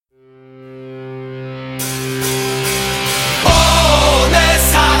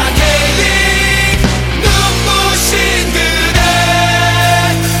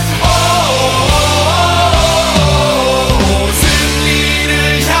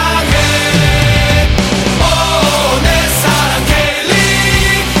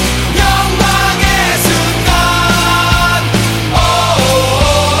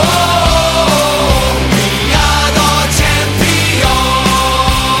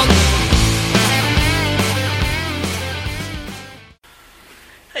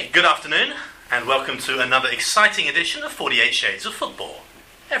Good afternoon, and welcome to another exciting edition of 48 Shades of Football,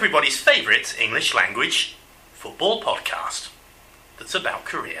 everybody's favourite English language football podcast that's about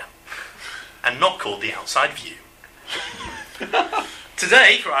Korea, and not called The Outside View.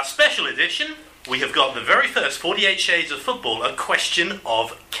 Today, for our special edition, we have got the very first 48 Shades of Football, a question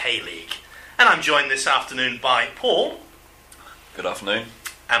of KLeague. And I'm joined this afternoon by Paul. Good afternoon.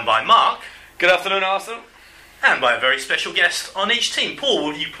 And by Mark. Good afternoon, Arthur. And by a very special guest on each team. Paul,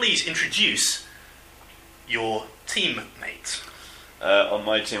 will you please introduce your teammate? On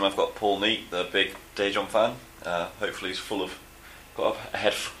my team, I've got Paul Neat, the big Daejeon fan. Hopefully, he's got a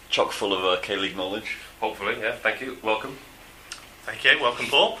head chock full of K-League knowledge. Hopefully, yeah. Thank you. Welcome. Thank you. Welcome,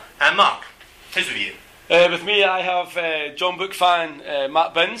 Paul. And Mark, who's with you? With me, I have John Book fan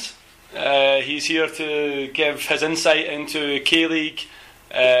Matt Binns. He's here to give his insight into K-League,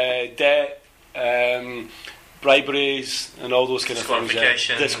 debt, briberies, and all those kind of things.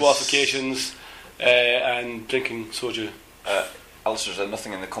 Disqualifications, and drinking soju. Alistair, is there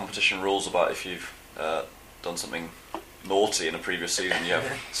nothing in the competition rules about if you've done something naughty in a previous season, you have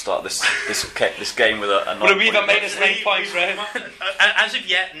to start this game with a 9 Would we have point minus 9 points, right? As of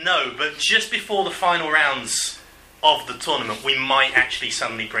yet, no, but just before the final rounds of the tournament, we might actually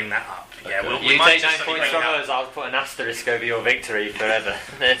suddenly bring that up. Okay. Yeah, You take 9 points from us, I'll put an asterisk over your victory forever.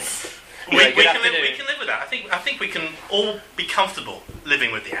 We can live with that. I think we can all be comfortable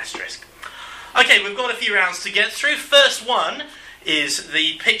living with the asterisk. Okay, we've got a few rounds to get through. First one is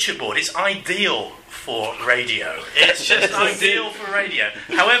the picture board. It's ideal for radio. It's just ideal for radio.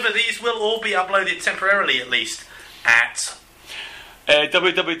 However, these will all be uploaded temporarily, at least, at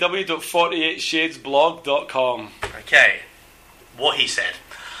www.48shadesblog.com. Okay, what he said.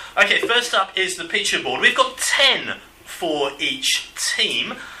 Okay, first up is the picture board. We've got 10 for each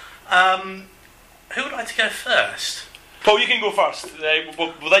team. Who would like to go first? Paul, you can go first.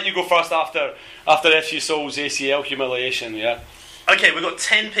 We'll let you go first after FC Seoul's ACL humiliation, yeah? Okay, we've got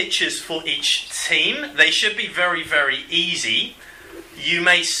 10 pictures for each team. They should be very, very easy. You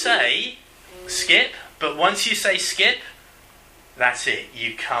may say skip, but once you say skip, that's it.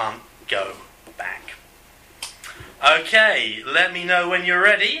 You can't go back. Okay, let me know when you're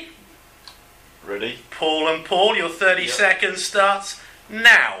ready. Ready? Paul and Paul, your 30 seconds starts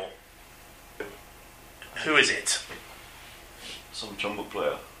now. Who is it? Some Chongbuk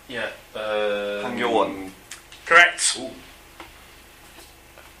player. Yeah. Hang Yo-won. Correct. Ooh.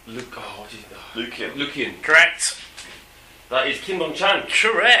 What's his name? Lukian. Correct. That is Kim Bong-chan.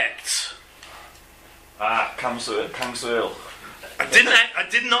 Correct. Kang Soo-il. I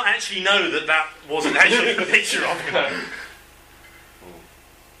did not actually know that wasn't actually the picture of him.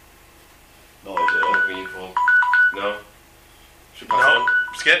 No idea. No. Should pass on.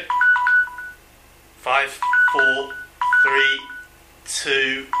 Skip. 5, 4, 3,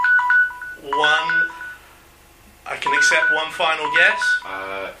 2, 1. I can accept one final guess. No.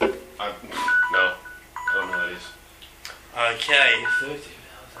 I don't know who that is. Okay. 30.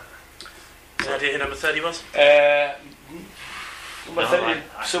 Any idea who number 30 was? Number 30,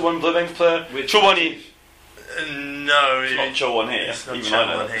 Suwon Blue Wings player. Chowon-hee. No. It's not Cho-won here. It's not Even Cho-won I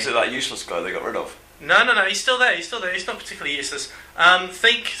know. here. Is it that useless guy they got rid of? No. He's still there. He's not particularly useless.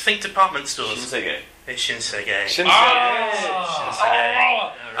 Think department stores. Shinsegae. It's Shinsegae.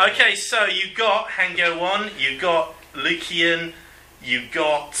 Shinsegae. Okay, so you got Hang Yo-won, you got Lukian, you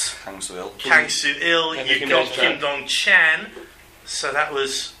got Kang Soo-il. Kang Soo-il, And you Kim got Dong-chan. Kim Dong-chan. So that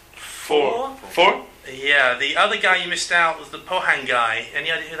was 4. 4? Yeah, the other guy you missed out was the Pohang guy. Any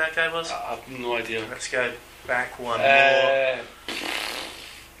idea who that guy was? I have no idea. Let's go back one more.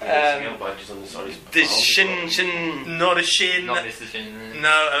 The Shin. Not a Shin. Not Mr. Shin.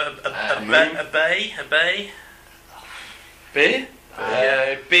 No, a Bay. Bae?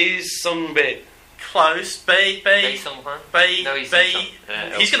 Bae Sung Bae. Close. Bay. Sung-hwan? Bay. No, he's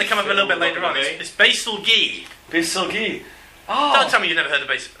He's going to come up a little bit later on. It's Bae Sul-gi. Bae Sul-gi. Don't tell me you've never heard of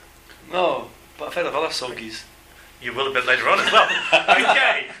Bae. No, but I've heard of other Sul-gis. You will a bit later on as well.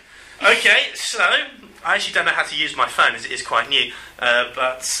 Okay, so I actually don't know how to use my phone as it is quite new.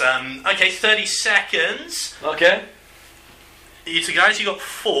 But 30 seconds. Okay. You two guys, you got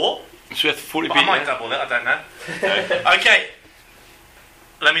 4. So we have 40 But I might double it, I don't know. Okay.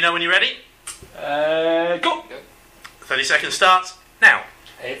 Let me know when you're ready. Go! 30 seconds starts now.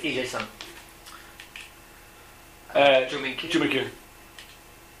 EJ-san. Juminkyun.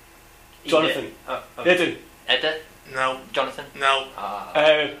 Jonathan. Edu. Ede? No. Jonathan? No.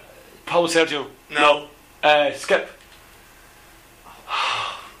 Paulo Sergio. No. Skip.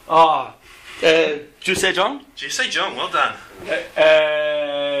 Ju Se-jong. Ju Se-jong, well done.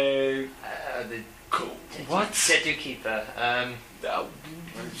 What? Schedule keeper.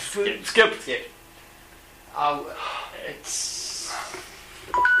 Skip. Oh, it's.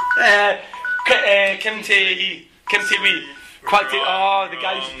 Kim Tae-wee. The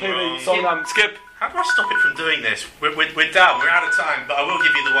guy who's playing the Songnam. Skip. How do I stop it from doing this? We're done. We're out of time, but I will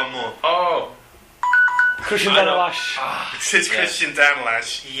give you the one more. Oh. Christian Danelash. This is Christian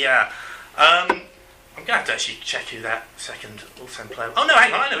Danelash. Yeah. I'm going to have to actually check who that second all-time player. Oh no,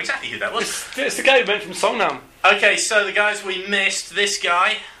 hang on. I know exactly who that was. It's the guy who went from Songnam. Okay, so the guys we missed. This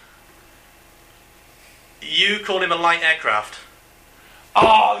guy. You call him a light aircraft.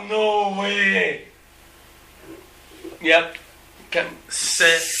 Oh, no way. Yep.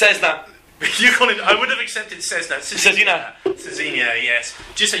 Cessna. You call him. I would have accepted Cessna. Cezina. Cezina, yes.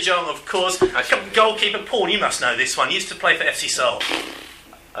 Just a Jong, of course. Goalkeeper Paul, you must know this one. He used to play for FC Seoul.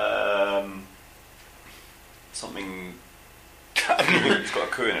 Something. He's got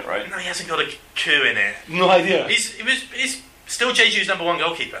a coup in it, right? No, he hasn't got a coup in it. No idea. He's still Jeju's number one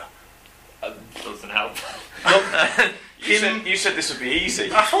goalkeeper. Doesn't help. You said this would be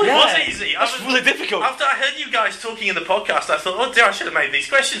easy. I thought it was easy. That's really difficult. After I heard you guys talking in the podcast, I thought, oh dear, I should have made these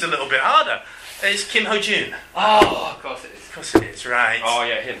questions a little bit harder. It's Kim Ho-jun. Oh, of course it is. Of course it is, right. Oh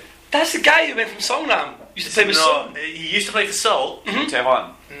yeah, him. That's the guy who went from Songnam. Used to play with Seoul. He used to play for Seoul.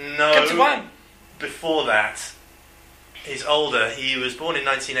 Taiwan. No. Come to one. Before that, he's older. He was born in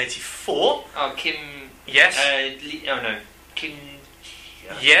 1984. Oh, Kim. Yes. Kim.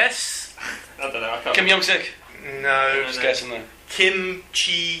 Yes. I don't know. I can't. Kim Young-sik. No. Just guessing there. Kim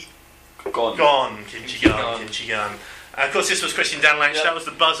Gone. Kim Chi-gun. Of course, this was Christian Danelash. Yep. That was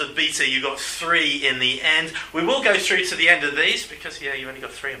the buzzer beater. You got 3 in the end. We will go through to the end of these because, you only got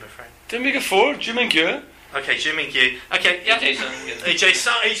 3, I'm afraid. Didn't we get 4? Ju Min-kyu. Okay, Jim and Q. Okay, yeah. AJ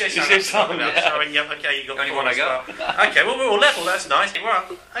Sun. Yeah. Sorry, yeah. Okay, you got Only 4 one I as got. well. Okay, well we're all level. That's nice. Well,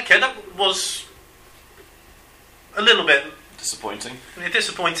 okay, that was a little bit Disappointing.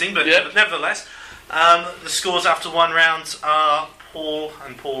 disappointing, but Yep. nevertheless, the scores after one round are Paul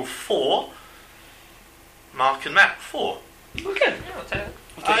 4, Mark and Matt 4. Okay. Yeah, I'll take it.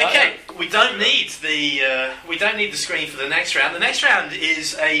 Okay, we don't need the screen for the next round. The next round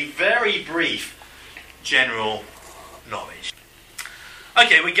is a very brief general knowledge.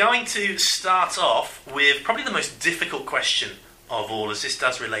 Okay, we're going to start off with probably the most difficult question of all, as this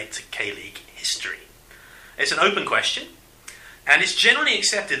does relate to K-League history. It's an open question, and it's generally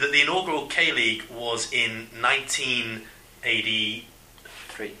accepted that the inaugural K-League was in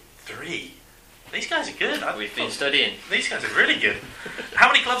 1983. These guys are good. We've been studying. These guys are really good. How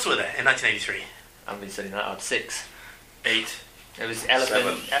many clubs were there in 1983? I've been studying that. I had 6. 8. It was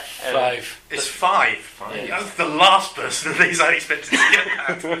Elephant. 5. It's 5. Yeah. That's the last person of these I expected to get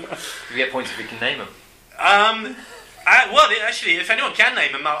that. We get points if we can name them. Actually, if anyone can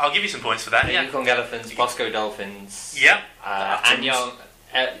name them, I'll give you some points for that. The Yeah. Yukon Elephants, Bosco Dolphins. Yep. And young,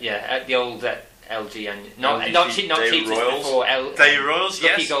 at the old LG and not cheap Royals. before Day Royals,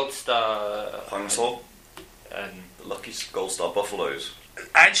 Lucky yes. Gold Star. Hangsol. The Lucky Gold Star Buffaloes.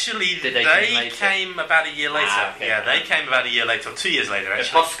 Actually, Did they they come later? came about a year later. Okay. Yeah, they came about a year later, or 2 years later,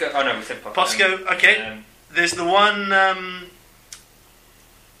 actually. Posco. Oh no, we said Posco, okay. There's the one.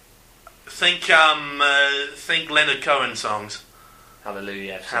 Think Leonard Cohen songs.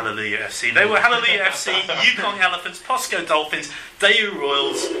 Hallelujah FC. Hallelujah FC. They were Hallelujah FC, Yukon Elephants, Posco Dolphins, Daewoo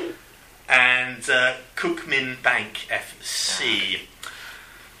Royals, and Kookmin Bank FC.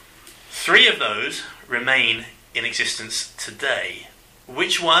 3 of those remain in existence today.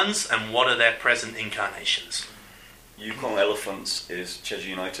 Which ones, and what are their present incarnations? Yukon Elephants is Jeju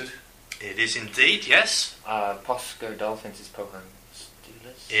United. It is indeed, yes. Posco Dolphins is Pohang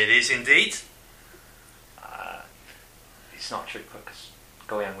Steelers. It is indeed. It's not true because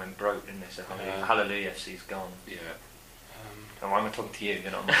Goyang went broke, didn't they? So Hallelujah FC's gone. Yeah. And why am I talking to you?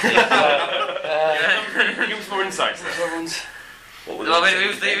 You're not. Give us more insights there. What were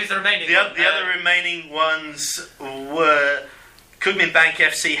Who's the remaining? The other remaining ones were Kookmin Bank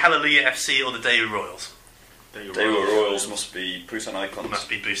FC, Hallelujah FC, or the Daewoo Royals. Daewoo Royals must be Busan Icons. Must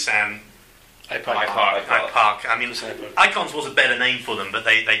be Busan iPark. Park. I mean, Icons was a better name for them, but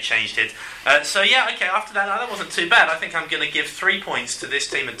they changed it. So yeah, okay. After that, that wasn't too bad. I think I'm going to give 3 points to this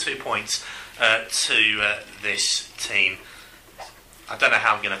team and 2 points to this team. I don't know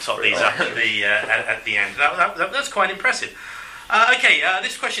how I'm going to top these up at the end. That's quite impressive. Okay,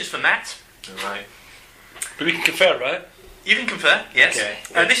 this question is for Matt. Right. But we can confer, right? You can confer, yes.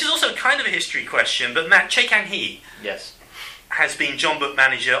 Okay. This is also kind of a history question, but Matt, Chae Kang-hee Yes. has been John Book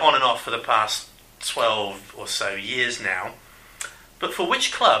manager on and off for the past 12 or so years now. But for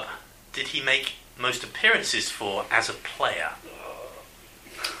which club did he make most appearances for as a player?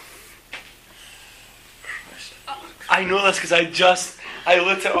 I know this because I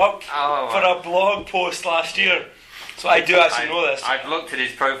looked it up for a blog post last year. So I do actually know this. I've looked at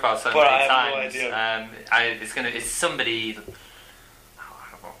his profile so But many I have times. no idea. It's somebody.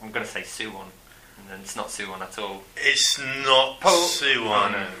 I'm going to say Suwon, and it's not Suwon at all. It's not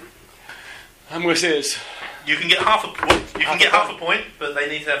Suwon. No. I'm going to say it's... You can get half a point. You can get half a point, but they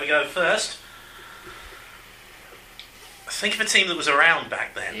need to have a go first. Think of a team that was around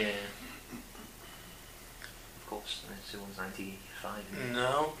back then. Yeah. Of course, Suwon's 95.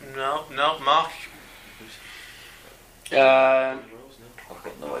 No, Mark. I've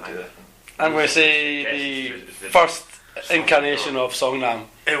got no idea. I'm going to say the first incarnation of Songnam.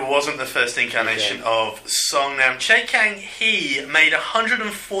 It wasn't the first incarnation of Songnam. Chae Kang-hee made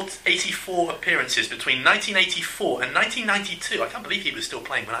 184 appearances between 1984 and 1992. I can't believe he was still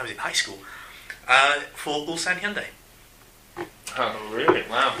playing when I was in high school. For Ulsan Hyundai. Oh, really?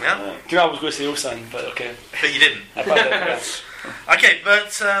 Wow. Yeah. Do you know I was going to say Ulsan, but okay. But you didn't. I found it, yeah. Okay,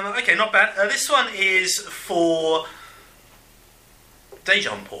 but not bad. This one is for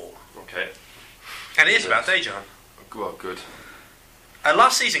Daejeon Paul. Okay. And it is about Daejeon. Well, good.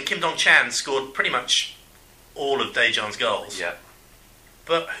 Last season, Kim Dong-chan scored pretty much all of Daejeon's goals. Yeah.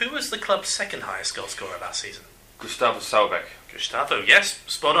 But who was the club's second highest goal scorer last season? Gustavo Saubeck. Gustavo, yes,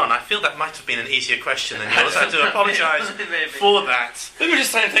 spot on. I feel that might have been an easier question than yours. I have to apologise for that. Let me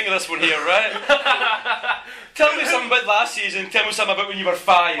just try and think of this one here, right? Tell me something about last season. Tell me something about when you were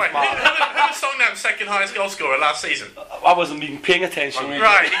 5, Wait, Mark. who was Songnam's second highest goal scorer last season? I wasn't even paying attention.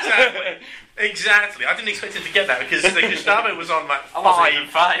 Right, exactly. Exactly. I didn't expect him to get that because Gustavo was on like 5.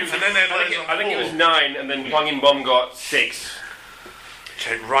 And then I think it was 9, and then Hwang In-bom got 6.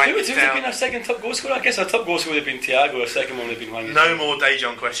 Okay, right Who would have been our second top goal scorer? I guess our top goal scorer would have been Thiago, our second one would have been Hwang. No more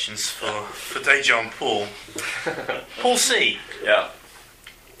Daejeon questions for Daejeon Paul. Paul C. Yeah.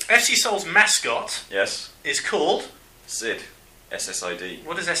 FC Seoul's mascot Yes. is called... Sid. SSID.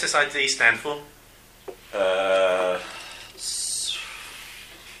 What does SSID stand for?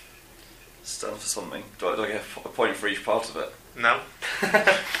 Stand for something. Do I get a point for each part of it? No.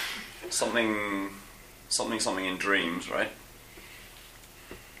 Something in dreams, right?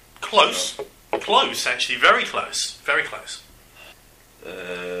 Close. Close, actually. Very close. Very close.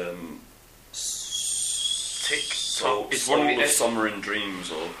 Tick tock. It's one of the Summer in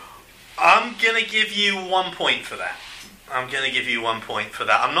Dreams, or... I'm going to give you 1 point for that. I'm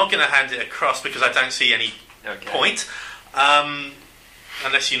not going to hand it across because I don't see any point.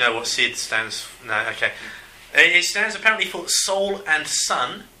 Unless you know what SID stands for. No, okay. It stands apparently for Soul and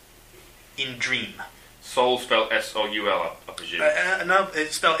Sun in Dream. Soul spelled S-O-U-L, I presume. No,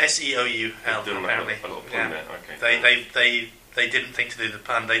 it's spelled S-E-O-U-L, apparently. A little pun there, okay. They didn't think to do the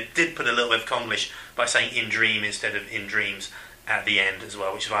pun. They did put a little bit of Konglish by saying in dream instead of in dreams at the end as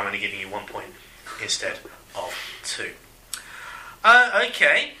well, which is why I'm only giving you 1 point instead of 2.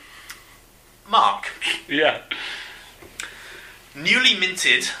 Okay. Mark. Yeah. Newly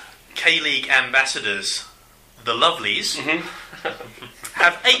minted KLeague ambassadors, the Lovelies,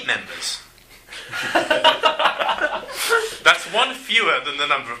 have 8 members. That's 1 fewer than the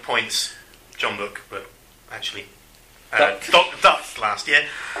number of points John Book, but actually Ducks last year.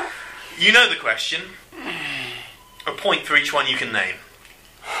 You know the question. A point for each one you can name.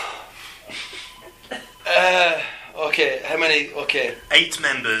 Okay, how many? Okay. 8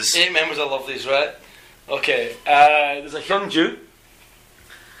 members. 8 members of Lovelies, right? Okay. There's a Hyunju.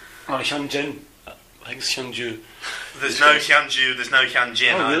 Or Hyunjin. I think it's Hyunju. There's no Hyunju, there's no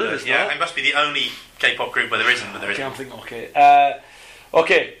Hyunjin Oh, really? either. There's Yeah, not? it must be the only K-pop group where there isn't, but there Okay, isn't. I'm thinking, okay.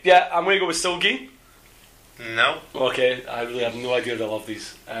 Okay, yeah, I'm going to go with Silgi. No. Okay, I really have no idea what I love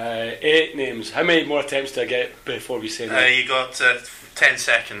these. 8 names. How many more attempts do I get before we say that? You got 10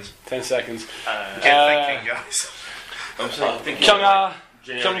 seconds. 10 seconds. Get thinking, guys. I'm thinking Kyung-ah,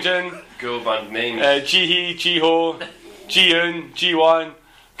 generic Kyungjin, girl band names. Jihee, Jiho, Jiyoon, Jiwon.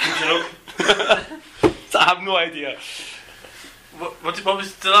 I have no idea. What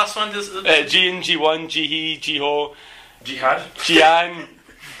was the last one? Jiin, Jiwon, Jihee, Jiho, Jihad. Jian,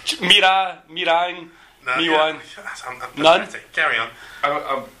 Mira, Mirang, No, Miwon. I'm None? pathetic. Carry on.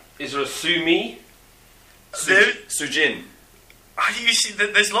 Is there a Sumi? Sujin. You see,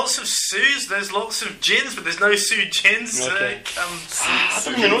 there's lots of Sues, there's lots of Jins, but there's no Sue Jins. Okay. I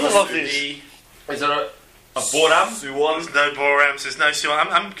don't even know the Lovelies. Is there a Boram? Suwon. There's no Borams, there's no Sue.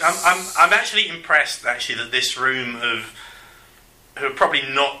 I'm actually impressed actually that this room of who are probably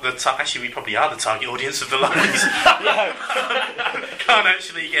not the actually we probably are the target audience of the Lovelies. Can't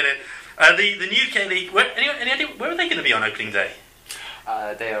actually get it. The new K-League. Any idea where are they going to be on opening day?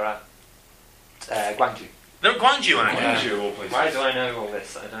 They are at Gwangju. They're at Gwangju, aren't they? Gwangju, of all places. Why do I know all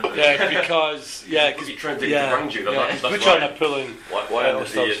this? I don't know. Yeah, because You're trying to get to Gwangju. That's we're why. trying to pull in. Why not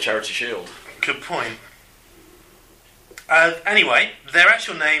the Charity Shield? Good point. Anyway, their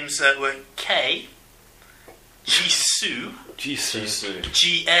actual names were K, Jisoo, Ga.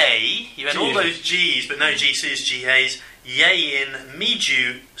 You had all those G's, but no Jisoo's, Gas. Yein,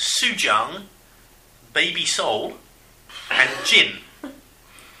 Miju, Sujang, Baby Soul, and Jin.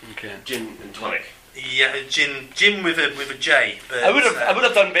 Okay. Gin and tonic. Yeah, Jin with a J. But, I would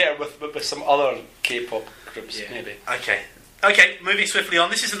have done better with some other K-pop groups, maybe. Okay. Moving swiftly on.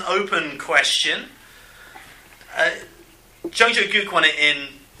 This is an open question. Jungjo Gook won it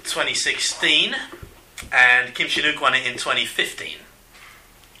in 2016, and Kim Shin-wook won it in 2015.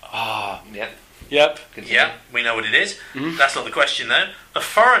 Ah, Yep. Yeah, we know what it is. Mm-hmm. That's not the question though. A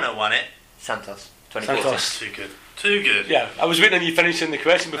foreigner won it. Santos. 2014. Santos. Too good. Yeah, I was waiting on you finishing the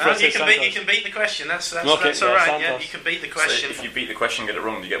question before I said Santos. You can beat the question. That's Okay, all right. Santos. Yeah, you can beat the question. So if you beat the question and get it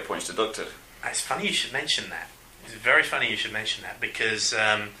wrong, you get points deducted. It's funny you should mention that. It's very funny you should mention that because,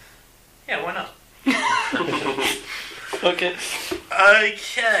 why not? Okay.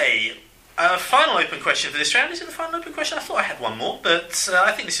 Okay. Final open question for this round. Is it the final open question? I thought I had one more, but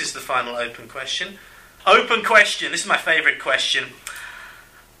I think this is the final open question. Open question. This is my favourite question.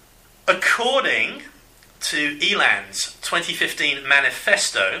 According to Elan's 2015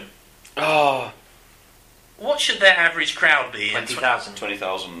 manifesto, what should their average crowd be? 20,000.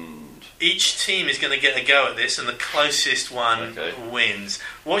 20,000. Each team is going to get a go at this, and the closest one wins.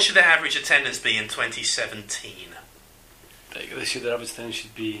 What should their average attendance be in 2017? This year their average attendance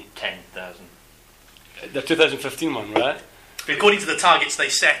should be 10,000. the 2015 one, right? According to the targets they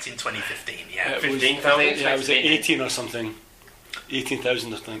set in 2015, yeah. 15,000? Yeah, it was at 18 or something.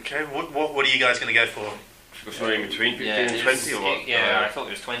 18,000, I think. Okay, what are you guys going to go for? We're somewhere in between 15 and 20 or what? Yeah, I thought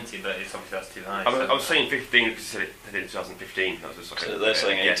it was 20, but it's obviously that's too high. I was saying 15 because they did it in 2015. That was just like So they're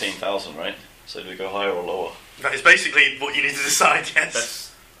saying 18,000, right? So do we go higher or lower? That is basically what you need to decide,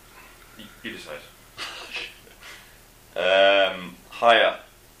 yes. You decide. Higher.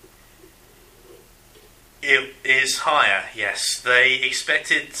 It is higher, yes. They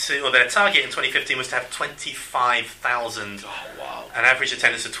expected to, or their target in 2015 was to have 25,000. Oh, wow. An average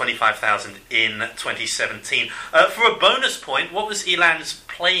attendance of 25,000 in 2017. For a bonus point, what was Elan's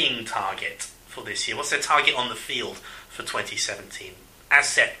playing target for this year? What's their target on the field for 2017? As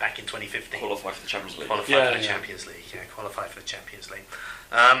set back in 2015. Qualify for the Champions League. Qualify for the Champions League. Yeah, qualify for the Champions League.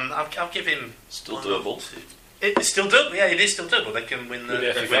 I'll give him... Still doable. It's still doable. Yeah, it is still doable. They can win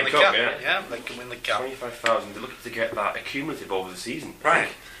the cup. Yeah, they can win the cup. 25,000. They're looking to get that accumulative over the season. Right.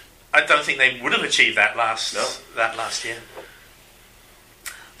 I don't think they would have achieved that last year.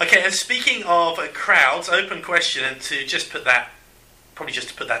 Okay, and speaking of crowds, open question, and to just put that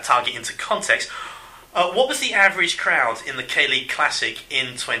target into context, what was the average crowd in the KLeague Classic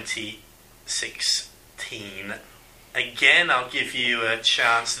in 2016? Again, I'll give you a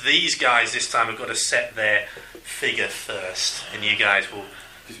chance. These guys this time have got to set their figure first, and you guys will...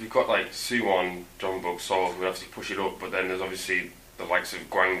 Because we've got like Suwon, Jeonbuk, Seoul, who obviously push it up, but then there's obviously the likes of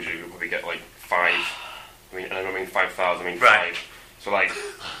Gwangju, where they get like 5. I mean, and I don't mean 5,000, I mean 5. So like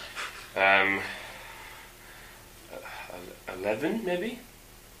 11 maybe?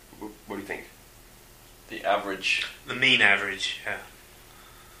 What do you think? The average. The mean average, yeah.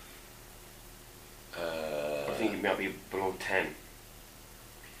 I think it might be below 10.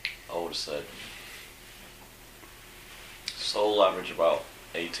 I would have said Seoul average about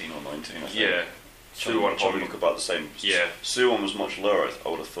 18 or 19, I think. Yeah. Suwon Jeonbuk about the same. Yeah. Suwon was much lower. I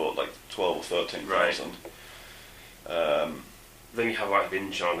would have thought like 12 or 13,000. Then you have like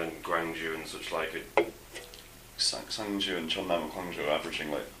Incheon and Gwangju and such like it. Sangju and Cheonnam and Gwangju are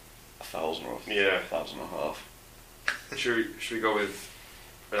averaging like 1,000 or 1,500. Should we go with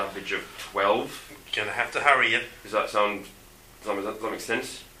an average of 12? Gonna have to hurry you. Does that make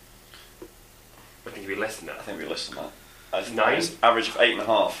sense? I think it'd be less than that. I think it'd be less than that. 9? Average of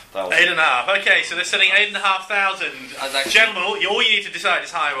 8,500. 8,500. Okay, so they're selling 8,500. Gentlemen, all you need to decide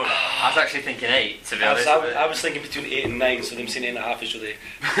is higher or lower. I was actually thinking 8, to be honest. I was thinking between 8 and 9, so them saying 8.5 is really...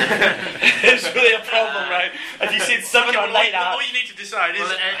 it's really a problem, right? If you said 7 or 9.5... All you need to decide is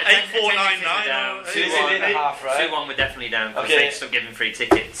 8,499. Suwon were definitely down, because they stopped giving free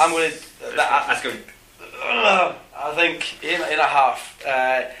tickets. I'm going to... Let's go. I think 8.5.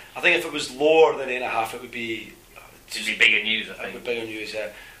 I think if it was lower than 8.5, it would be... It'd be bigger news, I think. It would be bigger news, yeah.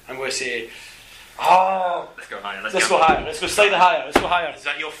 I'm going to say... Let's go higher. Let's go higher. Let's go slightly higher. Let's go higher. Is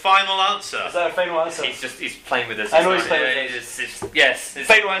that your final answer? Is that our final answer? He's playing with us. I know he's playing with us. Yes.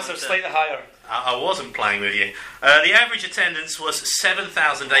 Final answer, slightly higher. I wasn't playing with you. The average attendance was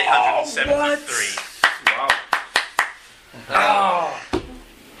 7,873. Wow.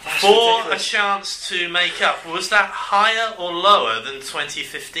 For a chance to make up, was that higher or lower than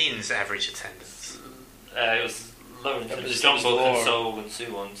 2015's average attendance? It was lower than It was John Book and lower. Seoul and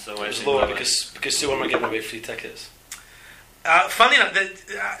Suwon, so It I was think lower lower. because Suwon were giving away free tickets. Funny enough,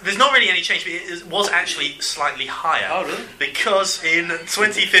 there's not really any change, but it was actually slightly higher. Oh, really? Because in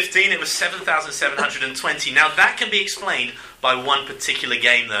 2015 it was 7,720. Now that can be explained by one particular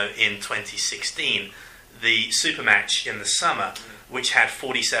game, though, in 2016, the Super Match in the summer, which had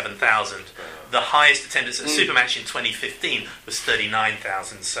 47,000. The highest attendance at a Super Match in 2015 was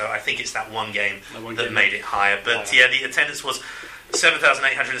 39,000. So I think it's that one game that made it higher. But the attendance was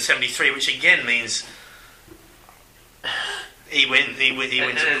 7,873, which again means he wins a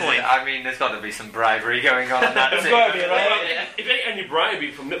point. I mean, there's got to be some bribery going on in that. There's got to be, right? Yeah. If ain't any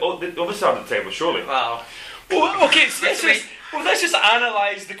bribery from the other side of the table, surely. Well, Okay, so let's just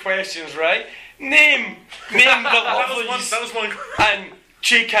analyse the questions, right? Name the Lovelies That was one. and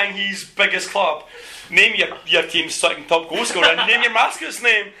Chi Kang Hee's biggest club. Name your team's second top goal scorer and name your mascot's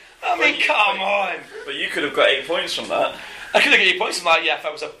name. I mean, come on. But you could have got 8 points from that. I could have got 8 points from that, yeah, if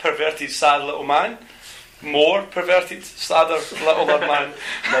I was a perverted, sad little man. More perverted, sadder, littler man.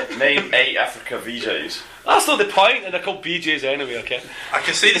 Name 8 Africa VJs. That's not the point, and they're called BJs anyway, okay? I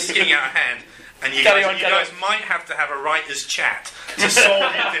can see this is getting out of hand, and you Carry guys, on. might have to have a writer's chat to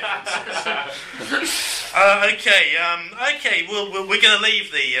solve your differences. Okay. We're going to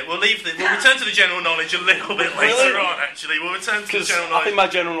leave we'll return to the general knowledge a little bit later on. Actually, we'll return to the Because general I knowledge think my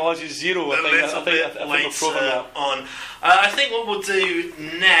general knowledge is zero. I think later we've proven that. on. I think what we'll do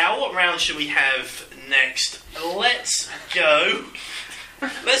now. What round should we have next? Let's go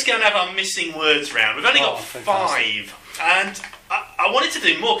and have our missing words round. We've only got fantastic. 5, and I wanted to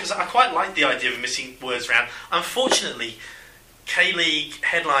do more because I quite like the idea of a missing words round. Unfortunately, K-League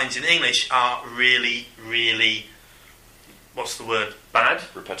headlines in English are really, really, what's the word? Bad.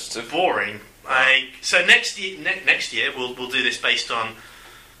 Repetitive. Boring. So next year we'll do this based on,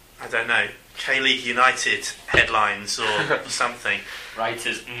 I don't know, K-League United headlines or something.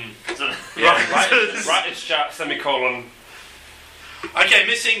 writers. Writer's chat, semicolon. Okay,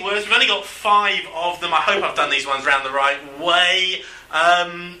 missing words. We've only got 5 of them. I hope I've done these ones round the right way.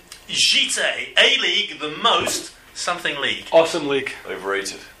 JT, A-League, the most, something league. Awesome league.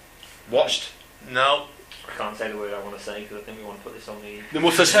 Overrated. Watched. No. I can't say the word I want to say because I think we want to put this on the. The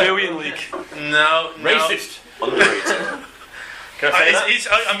most Australian league. No. Racist. Underrated. Can I say that?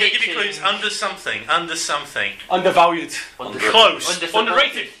 I'm going to give you clues. Under something. Undervalued. Close.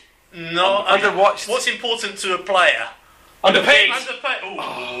 Underrated. No. Underwatched. What's important to a player? Underpaid.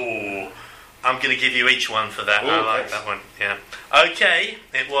 Ooh. I'm going to give you each one for that. Ooh, I like thanks. that one. Yeah. Okay.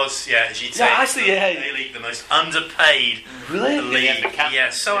 It was, JT. Yeah, actually, yeah. A-League, the most underpaid Really? league. Yeah.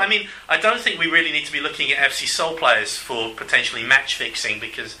 So, I mean, I don't think we really need to be looking at FC Seoul players for potentially match fixing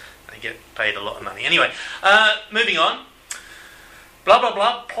because they get paid a lot of money. Anyway, moving on. Blah, blah,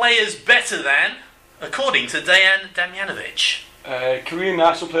 blah. Players better than, according to Dejan Damjanovic. Korean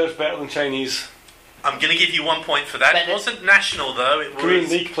national players better than Chinese. I'm going to give you 1 point for that. It wasn't national though. It was Korean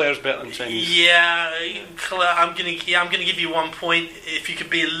league players better than Chinese. Yeah, I'm going to give you 1 point if you could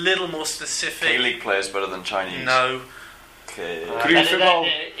be a little more specific. K-League players better than Chinese. No. Okay. Korean football.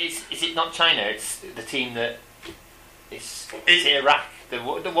 Is it not China? It's the team that. It's Iraq.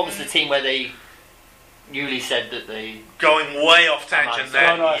 What was the team where they newly said that they. Going way off tangent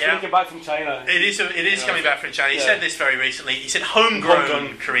there. No, it's yeah. taken back from China. It is coming back from China. He Yeah. said this very recently. He said homegrown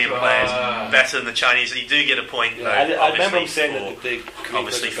Homegrown. Korean players better than the Chinese. And you do get a point though. I remember him obviously, saying for- that the Korean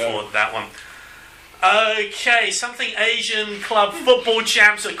obviously players are better. for that one. Okay, something Asian club football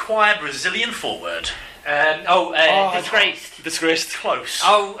champs acquire Brazilian forward. Disgraced. Disgraced. Close.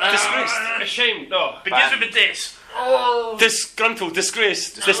 Disgraced. Ashamed. No. Begins with a dis. Oh. Disgruntled.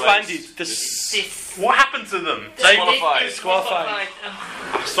 Disgraced. Disbanded. What happened to them? Disqualified. Disqualified.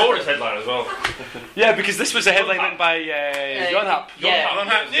 I saw this headline as well. Yeah, because this was a headline written by Yonhap. Yeah. On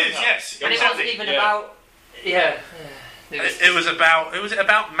Hap News, yes. And it exactly. wasn't even Yeah. about. Yeah. It was about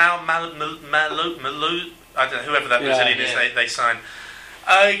Malu. I don't know, whoever that Brazilian is. They signed.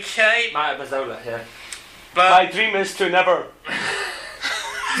 Okay, Maya Bazola, yeah. but My dream is to never.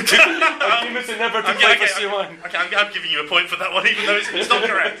 My dream is to never to play for Suwon. Okay, I'm giving you a point for that one, even though it's not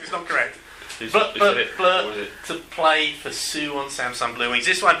correct. It's not correct. But What was it? to play for Suwon Samsung Blue Wings.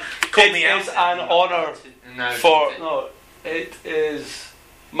 This one called me It out. is an honour No. for. No, it is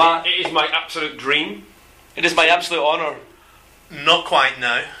my. It is my absolute dream. It is my absolute honour. Not quite.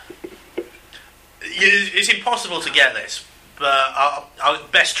 No. It's impossible to get this.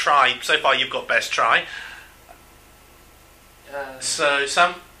 best try. So far, you've got best try. So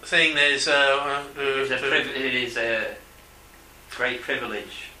something there's it is a great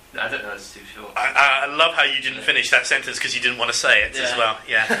privilege. I don't know, it's too short. I love how you didn't finish that sentence because you didn't want to say it as well.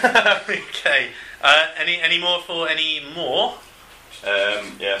 Yeah. Okay. Any more?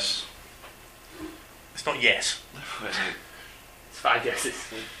 Yes. It's not yes. It's 5 yeses.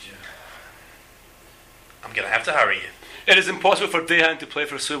 I'm going to have to hurry you. It is impossible for Dehan to play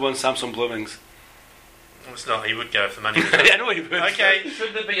for Suwon Samsung Blue Wings. It's not. He would go for money. I know he would. Okay.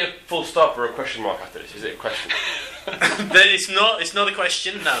 Should there be a full stop or a question mark after this? Is it a question? It's not a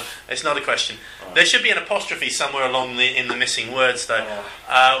question. No, it's not a question. Oh. There should be an apostrophe somewhere along in the missing words, though.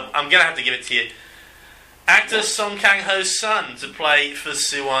 Oh. I'm going to have to give it to you. Actor Song Kang-ho's son to play for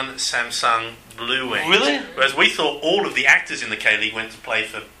Suwon Samsung Blue Wings. Really? Whereas we thought all of the actors in the K-League went to play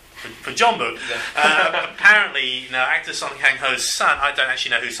for Jeonbuk. Apparently, actor Song Kang-ho's son, I don't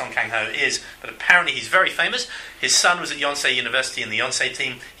actually know who Song Kang-ho is, but apparently he's very famous. His son was at Yonsei University in the Yonsei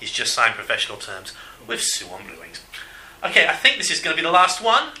team. He's just signed professional terms with Suwon Blue Wings. Okay, I think this is going to be the last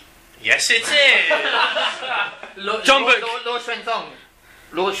one. Yes, it is. Jeonbuk.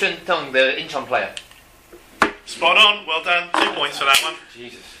 Lo Shun-tong, the Incheon player. Spot on. Well done. 2 points for that one.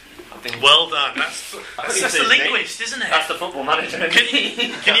 Jesus. Well done. That's the linguist, isn't it? That's the football manager.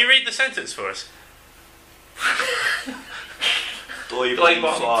 Can you read the sentence for us? Tôi bóng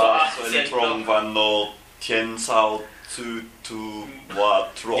xóa Xuân Trong Van Lo Thiên Sao Tu Wa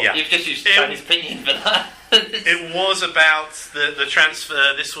Tro. You've just used Chinese pinyin for that. It was about the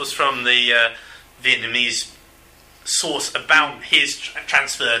transfer. This was from the Vietnamese source about his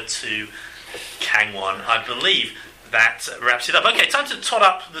transfer to Kangwon, I believe. That wraps it up. Okay, time to tot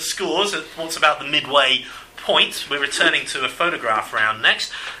up the scores. It's about the midway point. We're returning to a photograph round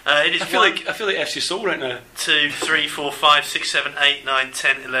next. It is I feel like FC Seoul right now. 2, 3, 4, 5, 6, 7, 8, 9,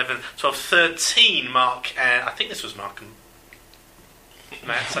 10, 11, 12, 13. Mark, and I think this was Mark and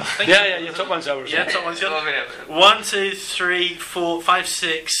Matt. Yeah, your top one's ours. Yeah, top one's yours. 1, 2, 3, 4, 5,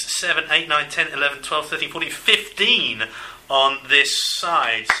 6, 7, 8, 9, 10, 11, 12, 13, 14, 15 on this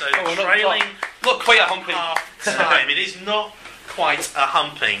side. So trailing. Not quite a humping. Half time. It is not quite a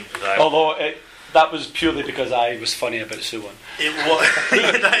humping, though. Although that was purely because I was funny about Suwon. It was.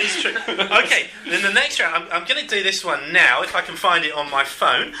 That is true. Okay, then the next round, I'm going to do this one now, if I can find it on my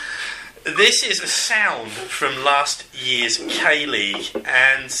phone. This is a sound from last year's K-League,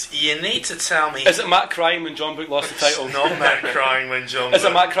 and you need to tell me... Is it Matt crying when Jeonbuk lost the title? It's not Matt crying when Jeonbuk... Is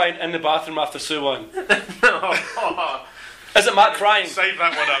it Matt crying in the bathroom after Suwon? Is it Matt crying? Save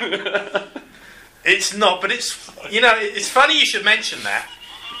that one up. It's not, but it's... it's funny you should mention that.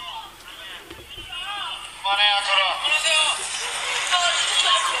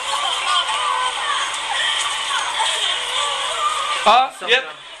 Yep.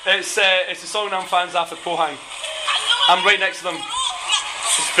 It's the Songnam fans after Pohang. I'm right next to them.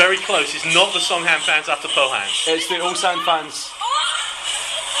 It's very close. It's not the Songham fans after Pohang. It's the Ulsan fans.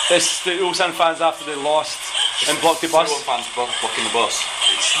 It's the Ulsan fans after they lost and blocked the bus. Fans blocking the bus.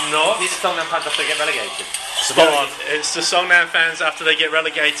 It's not. It's the Songnam fans after they get relegated. Spot on. It's the Songnam fans after they get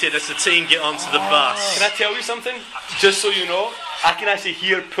relegated as the team get onto the bus. Can I tell you something? Just so you know, I can actually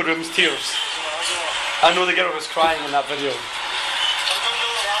hear Purum's tears. I know the girl was crying in that video.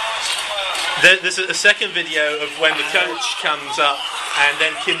 There's a second video of when the coach comes up and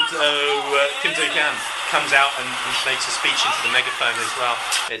then Kim Do-kyun comes out and makes a speech into the megaphone as well.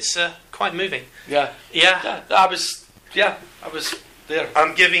 It's quite moving. Yeah. I was there.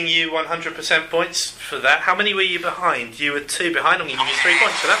 I'm giving you 100% points for that. How many were you behind? You were 2 behind. I'm going to give you 3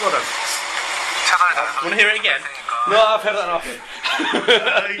 points for that. Well done. Want to hear it again? No, I've heard it enough.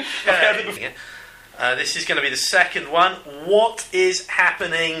 Okay. This is going to be the second one. What is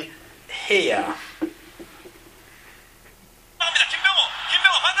happening here?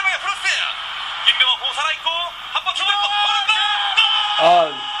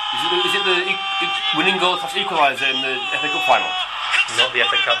 Is it the winning goal / equaliser in the FA Cup final? Not the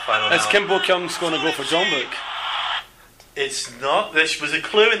FA Cup final. Is Kim Bo-kyung's going to go for Jeonbuk? It's not. There was a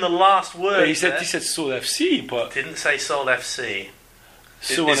clue in the last word. He said Seoul FC, but didn't say Seoul FC.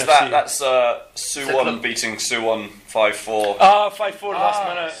 Suwon Is FC. That's Suwon beating Suwon 5-4. 5-4 last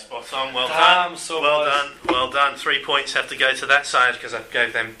minute. Spot on. Well Damn, done. so well close. done. Well done. 3 points have to go to that side because I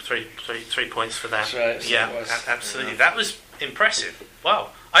gave them three points for that. That's right. Yeah, absolutely. That was impressive.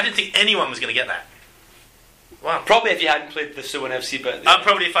 Wow. I didn't think anyone was going to get that. Wow. Probably if you hadn't played the Suwon FC bit.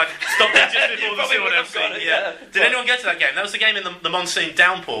 Probably if I stopped there just before the Suwon FC. It, yeah. Did anyone go to that game? That was the game in the monsoon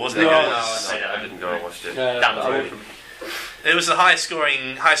downpour, wasn't it? No, I didn't go. I watched it. Down the road from me. It was the highest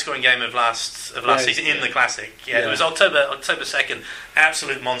scoring game of last season in the Classic. It was October 2nd.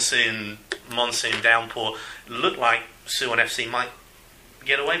 Absolute monsoon downpour. It looked like Suwon FC might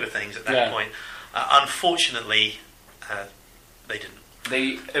get away with things at that point. Unfortunately, they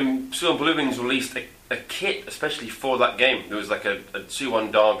didn't. Suwon Blue Wings released a kit especially for that game. There was like a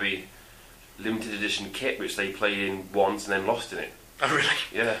Suwon Derby limited edition kit which they played in once and then lost in it. Oh, really?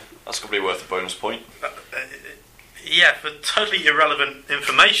 Yeah. That's going to be worth a bonus point. Yeah, for totally irrelevant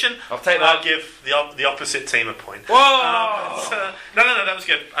information, I'll take that. I'll give the opposite team a point. Whoa! No, that was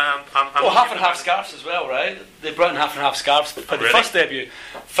good. Half and half scarves as well, right? They brought in half and half scarves for the first debut,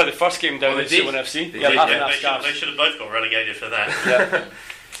 for the first game down at Suwon FC. Half and half scarves. They should have both got relegated for that.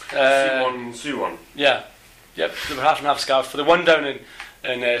 Suwon. Yeah. Yep, they were half and half scarves for the one down in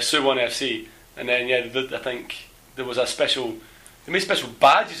Suwon FC. And then, I think there was they made special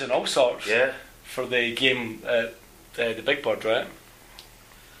badges and all sorts for the game at the Big Bird, right?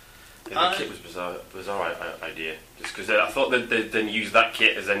 The kit was bizarre idea. Just because I thought they'd then use that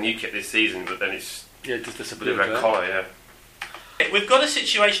kit as their new kit this season, but then it's just disappeared. With a red collar, We've got a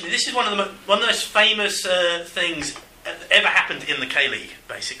situation. This is one of the most famous things ever happened in the K-League.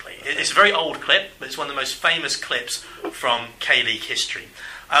 Basically, it's a very old clip, but it's one of the most famous clips from K-League history.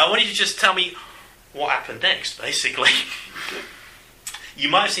 I want you to just tell me what happened next. Basically, you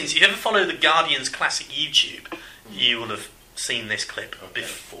might have seen. If you ever follow the Guardian's Classic YouTube, you will have seen this clip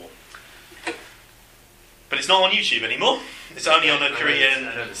before. But it's not on YouTube anymore. It's only on a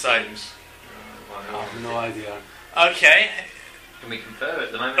Korean site. I have no idea. Okay. Can we confer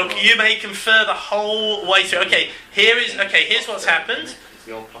at the moment? Look, you may confer the whole way through. Here's what's happened. It's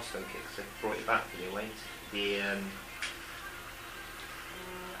the old Costco kicks. They brought it back for the away.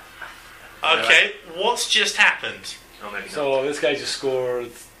 Okay, what's just happened? Oh, maybe not. So this guy just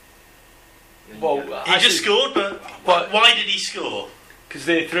scored. Well, he just scored, but why did he score? Because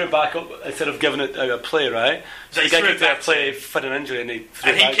they threw it back up instead of giving it out of play, right? So the guy kicked out of play for an injury, and he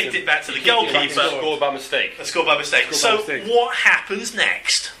kicked it back to the goalkeeper. Scored by mistake. So what happens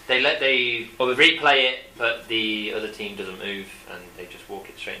next? They replay it, but the other team doesn't move, and they just walk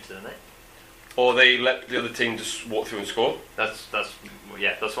it straight into the net. Or they let the other team just walk through and score. That's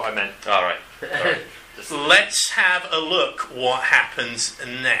what I meant. All right. Let's have a look what happens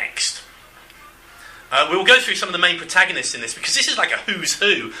next. We'll go through some of the main protagonists in this, because this is like a who's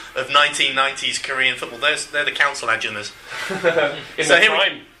who of 1990s Korean football. They're the council adjuners.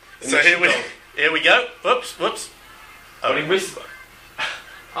 Here we go. Whoops. Oh, he missed.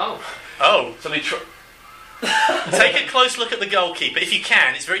 Oh. So they take a close look at the goalkeeper if you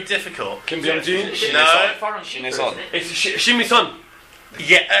can. It's very difficult. Kim Byung-ji? No. It's Shimi-son.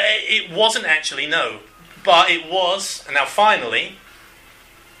 Yeah, it wasn't actually, no. But it was, and now finally...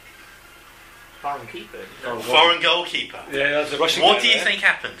 Foreign goalkeeper. Yeah, that's a Russian. What do you think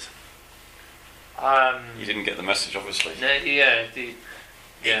happened? You didn't get the message, obviously. No,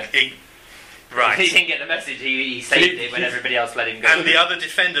 right. He didn't get the message. He saved it when everybody else let him go. And the other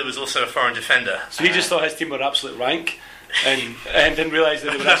defender was also a foreign defender. So he just thought his team were absolute rank, and didn't realise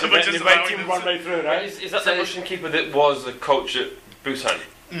that they were actually the right team run right through, right? Is that the Russian keeper that was the coach at Busan?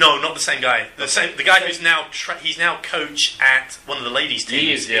 No, not the same guy. The guy who's now he's now coach at one of the ladies' teams.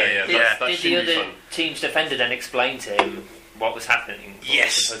 He is, yeah. Did the other team's defender then explain to him what was happening? What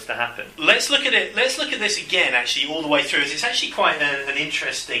was supposed to happen? Let's look at it. Let's look at this again. Actually, all the way through. It's actually quite an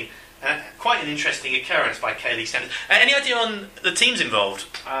interesting occurrence by K-League standards. Any idea on the teams involved?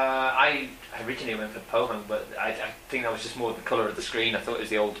 I originally went for Pohang, but I think that was just more the colour of the screen. I thought it was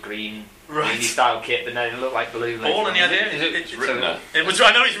the old green style kit, but then it looked like blue. Paul, any idea? It's written there. It was.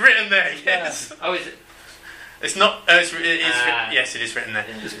 I know it's written there. Yes. Oh, is it? It's not. Yes, it is written there.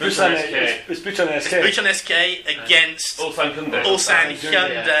 It's Bucheon SK. It's Bucheon SK against Ulsan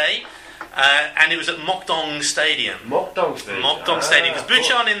Hyundai. And it was at Mokdong Stadium. Mokdong Stadium. Because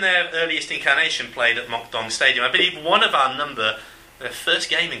Bucheon, in their earliest incarnation, played at Mokdong Stadium. I believe one of our their first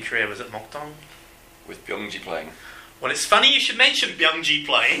game in Korea was at Mokdong. With Byung-ji playing. Well, it's funny you should mention Byung-ji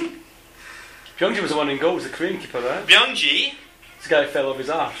playing. Byung-ji was the one in goal, was the Korean keeper, right? Byung-ji. This guy fell off his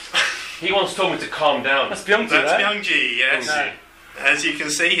arse. He once told me to calm down. That's Byung-ji, That's right? Byung-ji, yes. Byung-ji. As you can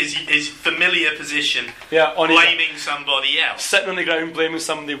see, his familiar position, on blaming somebody else. Sitting on the ground, blaming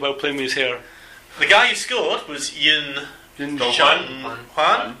somebody while playing with his hair. The guy who scored was Yun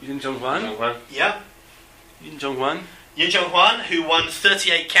Jung-hwan. Yun Jung-hwan? Yeah. Yun Jung-hwan. Yun Jung-hwan, who won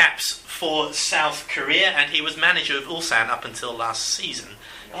 38 caps for South Korea, and he was manager of Ulsan up until last season.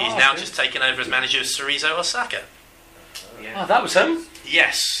 He's now just taken over as manager of Cerezo Osaka. Oh, that was him?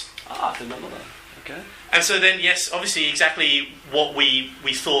 Yes. I did not know that. Okay. And so then, yes, obviously exactly what we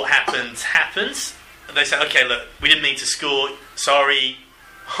thought happened. they say, okay, look, we didn't mean to score. Sorry.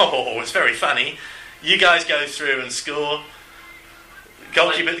 Oh, it's very funny. You guys go through and score.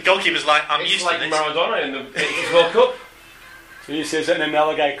 The goalkeeper's like, I'm used to this. It's like Maradona in the 80s World Cup. So he says it, and then the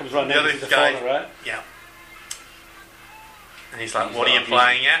other guy comes running into the corner, right? Yeah. And he's like, what are you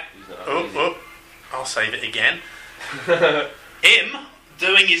playing at? I'll save it again. Him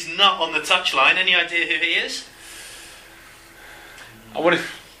doing his nut on the touchline. Any idea who he is?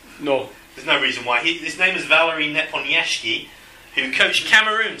 No. There's no reason why. His name is Valery Neponyashki, who coached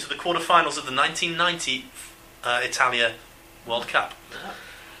Cameroon to the quarterfinals of the 1990 Italia World Cup.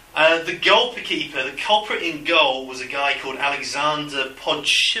 The goalkeeper, the culprit in goal, was a guy called Alexander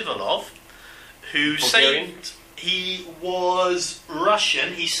Podshivalov, who saved... He was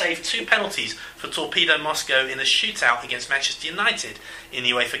Russian. He saved 2 penalties for Torpedo Moscow in a shootout against Manchester United in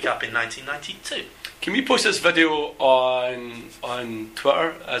the UEFA Cup in 1992. Can we post this video on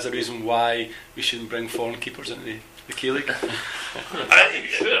Twitter as a reason why we shouldn't bring foreign keepers into the KLeague? You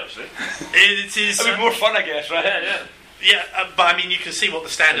should, actually. It is... It'd be more fun, I guess, right? Yeah. Yeah, but I mean, you can see what the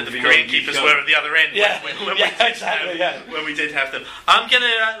standard of Korean keepers were at the other end. When we did have them. I'm going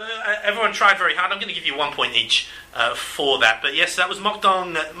to... everyone tried very hard. I'm going to give you 1 point each for that. But yes, that was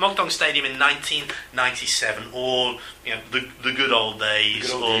Mokdong Stadium in 1997, or the good old days.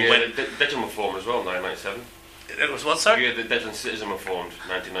 The Dejan were formed as well, 1997. It was what, sorry? Yeah, the Dejan Citizen were formed,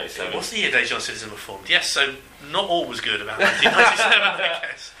 1997. What's the year Dejan Citizen were formed? Yes, so not all was good about 1997, I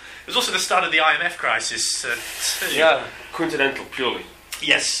guess. It was also the start of the IMF crisis too. Yeah, coincidental, purely.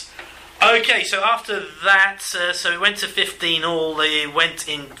 Yes. Okay, so after that, so it went to 15 all, they went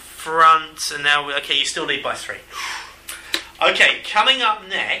in front, and now, okay, you still lead by 3. Okay, coming up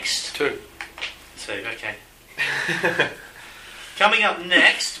next... 2, okay. Coming up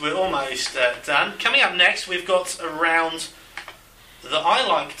next, we're almost done. Coming up next, we've got a round that I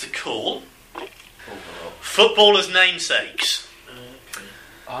like to call Footballers' Namesakes.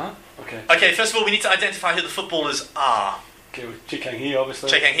 Okay. Okay, first of all, we need to identify who the footballers are. Okay, with Chee Kang-hee, obviously.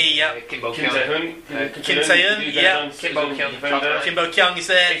 Chee Kang-hee, yeah. Kim Tae-hoon. Kim Tae-hoon, yeah. Kim Bo-kyung. Kim Bo-kyung is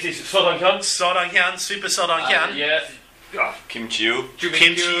there. So Dong-hyun. So Dong-hyun, Super So Dong-hyun. Yeah. Kim Chiu.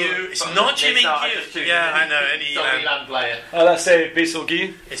 Kim Chiu. It's not Ju Min-kyu. Yeah, I know. Somaliland player. Let's say Bae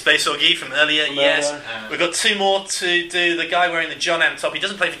Sol-gi. It's Bae Sol-gi from earlier, yes. We've got 2 more to do. The guy wearing the John Am top. He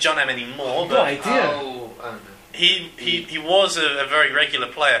doesn't play for John Am anymore. No idea. He was a very regular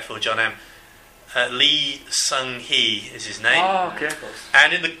player for John Am. Lee Sung-hee is his name. Oh, okay.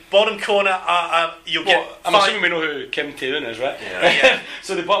 And in the bottom corner, you'll get... I'm assuming we know who Kim Tae-hoon is, right? Yeah.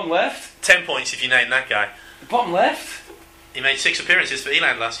 So the bottom left? 10 points if you name that guy. The bottom left? He made 6 appearances for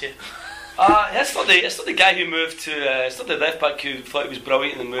Eland last year. It's not the guy who moved to... it's not the left back who thought he was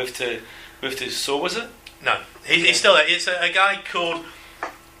brilliant and then moved to So, was it? No. He's still there. It's a guy called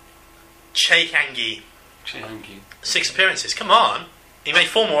Chee Kang-gi. 6 appearances. Come on. He made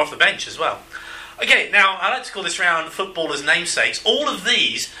 4 more off the bench as well. Okay, now I like to call this round Footballers' Namesakes. All of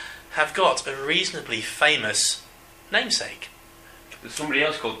these have got a reasonably famous namesake. There's somebody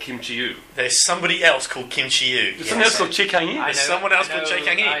else called Kim Chi-yu. There's somebody else called Kim Chi-yu. There's somebody else called Chee Kang-hee. There's someone else called Chee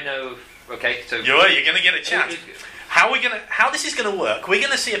Kang-hee. I know. Okay, so you're going to get a chance. How this is going to work? We're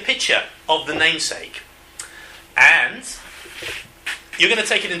going to see a picture of the namesake, and you're going to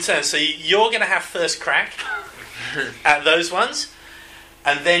take it in turns. So you're going to have first crack at those ones,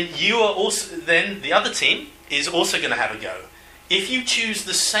 and then the other team is also going to have a go. If you choose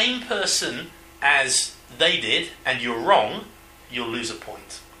the same person as they did and you're wrong, you'll lose a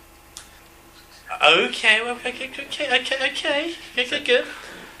point. Okay, well, okay, good.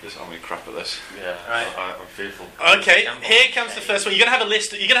 I'm going to crap at this. Yeah, right. I'm fearful. Okay, here comes the first one. You're going to have a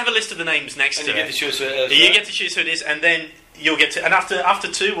list. You're going to have a list of the names next to it. You get to choose who it is. You get to choose who it is, and then you'll get to. And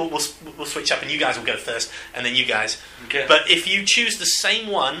after 2, we'll switch up, and you guys will go first, and then you guys. Okay. But if you choose the same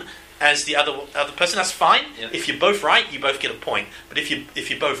one as the other person, that's fine. Yep. If you're both right, you both get a point. But if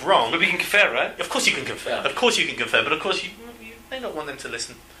you're both wrong, but we can confer, right? Of course you can confer. Yeah. Of course you can confer. But of course you may not want them to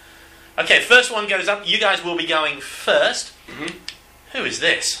listen. Okay, first one goes up. You guys will be going first. Mm-hmm. Who is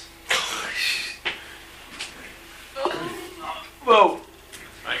this? Well,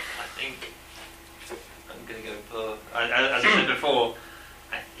 right, I think I'm going to go for... As I said before,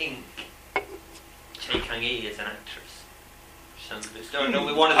 I think Chee Kang-hee is an actress.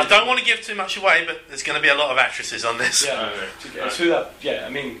 I don't want to give too much away, but there's going to be a lot of actresses on this. Yeah, it's who that... Yeah, I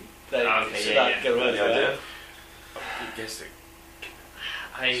mean... Get rid of it. Guess it.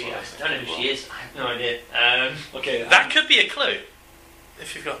 I don't know who she is. I have no idea. Okay, that could be a clue.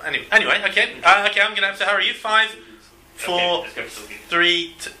 If you've got anyway, okay. I'm going to have to hurry you. 5, 4,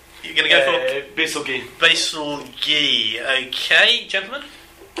 3. You're going to go for Bae Sol-gi. Bae Sol-gi. Okay, gentlemen.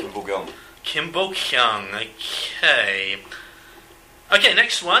 Kim Bo-kyung. Kim Bo-kyung. Okay. Okay,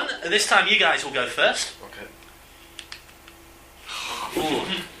 next one. This time you guys will go first. Okay.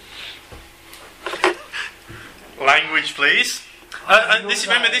 Language, please.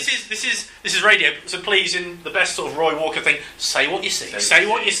 This is radio. So please, in the best sort of Roy Walker thing, say what you see. Say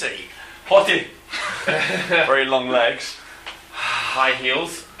what you see. Hottie. Very long legs. High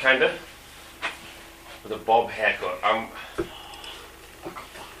heels, kinda. With a bob haircut. I've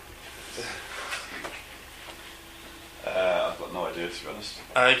got no idea, to be honest.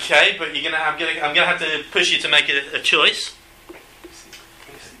 Okay, but I'm gonna have to push you to make a choice.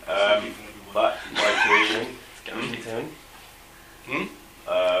 That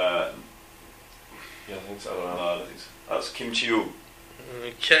Yeah, I think so. no, I don't think so. That's Kim Chi-woo.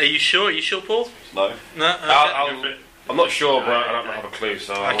 Okay, are you sure? Are you sure, Paul? No. No. Okay. I'm not sure, but I don't have a clue,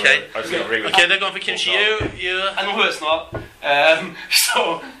 so Okay. I just agree with Okay, they're going for Kim Chi-woo. I know who it's not.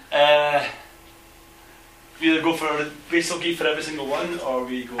 So, we either go for Basil Gee for every single one, or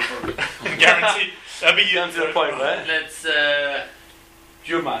we go for Guaranteed. That'd be you. Guaranteed a point, right? Let's.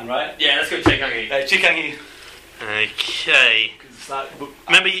 Your man, right? Yeah, let's go check Hangi. Chi Kang-hee. Okay.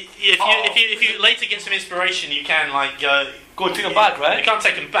 Remember, if you later get some inspiration, you can go and take them back, right? You can't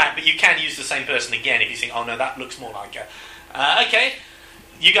take them back, but you can use the same person again if you think, oh no, that looks more like her. Okay,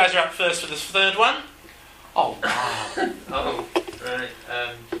 you guys are up first for this third one. Oh wow. Oh, right.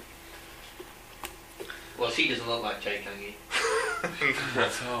 Well, she doesn't look like Jay Kangi.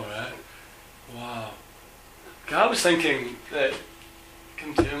 That's all right. Wow. I was thinking that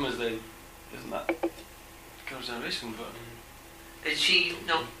Kim Tae-hyun was isn't that Girls' Generation, but. Is she?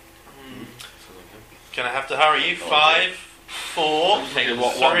 No. Gonna have to hurry you. 5, 4, I'm thinking 3,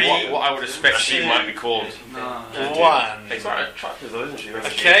 what I would expect she might be called. 1. It's quite attractive though, isn't she?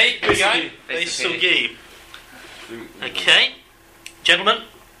 Okay, here we go. Basil Gee. Okay, gentlemen.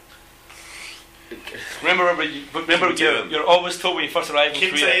 Remember, you're always told when you first arrive in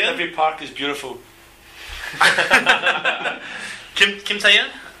Kim Korea, Tae-hyun? every park is beautiful. Kim Tae-hyun?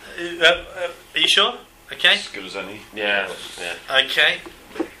 Are you sure? Okay. As good as any. Yeah. Okay.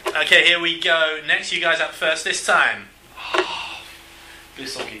 Okay, here we go. Next, you guys up first this time.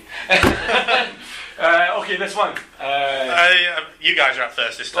 Basil Gee. Okay, this one. You guys are up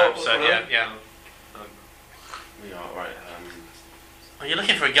first this time, so really? yeah. We are, right. Are you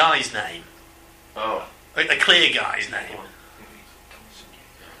looking for a guy's name? Oh. A clear guy's name.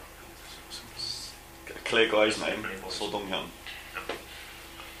 A clear guy's name. So Dong-hyun.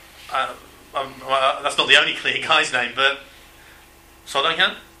 That's not the only clear guy's name, but So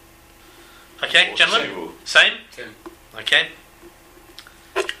Dong-hyun? Okay, gentlemen? Same? Okay.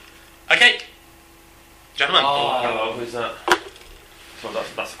 Okay. Gentlemen. Oh, hello, who's that? So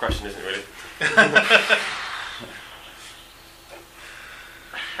that's the question, isn't it, really?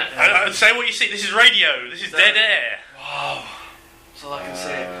 Say what you see. This is radio. This is dead air. Wow. That's all I can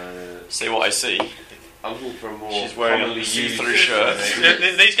say. Say what I see. I'm looking for a more. She's wearing a see-through shirt.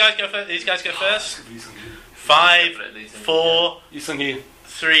 These guys go first. These guys go first. 5, 4,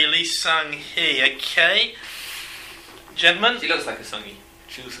 3. Lee Sung-hee. Okay. Gentlemen. She looks like a Sung-hee.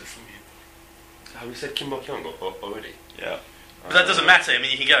 She looks like Sung-hee. Have we said Kim Bo-kyung already? Yeah. But that doesn't matter. I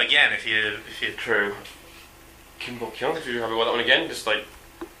mean, you can go again if you. True. Kim Bo-kyung. Did you have that one again? Just like.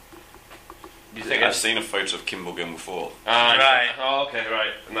 Do you think I've seen a photo of Kim Bo-kyung before? Right. Oh, okay,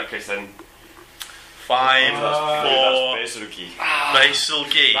 right. In that case, then. 5, 4. That's Basil Gee. Basil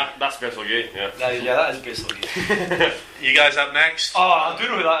Gee. That's Basil Gee, yeah. Yeah, that is Basil Gee. You guys up next? Oh, I do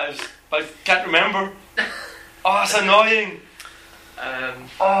know who that is, but I can't remember. Oh, that's annoying.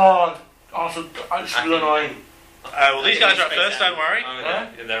 It's really annoying. Well, these guys are up first, don't worry. Oh, yeah.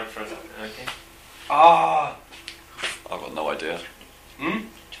 You're there first. Okay. Ah. I've got no idea.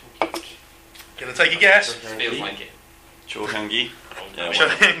 Gonna take a guess? Feels like it. Cho Hyun-gi.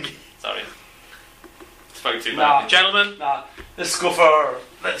 Sorry. Spoke too Nah. loud. Gentlemen? Nah, let's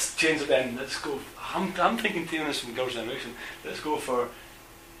change it then. Let's go. I'm thinking taking this from Girls' Generation. Let's go for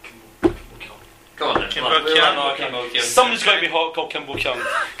Kim Bo-kyung. Go on then. Kim Come on. Bo-kyung. Kim Bo-kyung. Somebody's got to be hot called Kim Bo-kyung,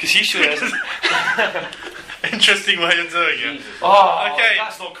 because he sure is. Interesting way of doing it. Oh, Okay.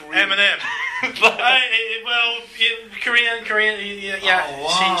 that's not Korean. Eminem. Korean. Yeah, Oh,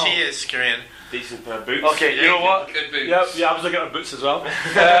 wow. she is Korean. Decent pair of boots. Okay, you know what? Good boots. Yeah, I was looking at her boots as well.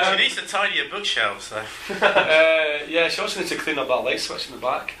 She needs to tidy her bookshelves, though. Yeah, she also needs to clean up that light switch in the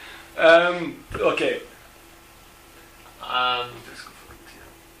back. Okay. I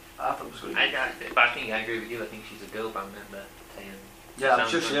thought it was going to be. think I agree with you. I think she's a girl band member. Yeah, I'm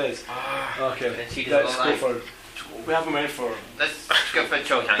sure she is. Okay, She doesn't let's look go like for We haven't went for. Let's go for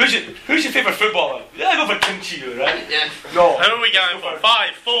Cho Kang. Who's your favourite footballer? Yeah, go for Kim Chi-yoo, right? Yeah. No. Who are we going for?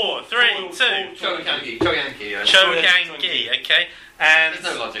 5, 4, 3, 2. Cho Kang-gi. Cho Kang-gi. Cho Kang-gi. Okay. And there's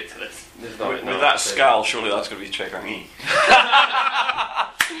no logic to this. With that scowl, surely that's going to be Choi Kang-hee.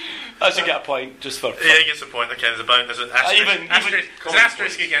 I should get a point just for. Yeah, he gets a point. Okay, there's a bonus. There's an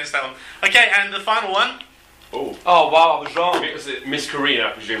asterisk against that one. Okay, and the final one. Oh wow, I was wrong. It was Miss Korean,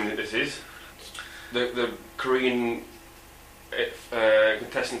 I presume that this is the Korean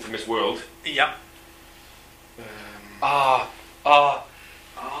contestant for Miss World. Yep.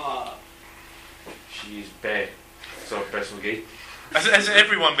 She's Bae. So Bae Sul-gi. Has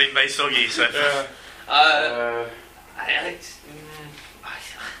everyone been Bae Sul-gi so far?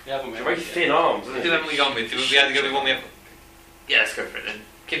 Very thin arms, isn't it? Who haven't we gone with? We either go with one we have. Yeah, let's go for it then.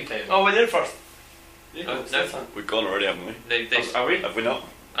 Kim Tae. Oh, we're there first. No. We've gone already, haven't we? Are we? Have we not?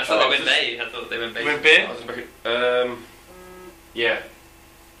 I thought they went Bae. I thought they went Bae. You went Bae? Yeah.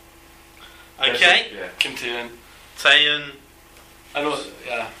 Okay. Yeah. Kim Tae-in. Tae-in. I know.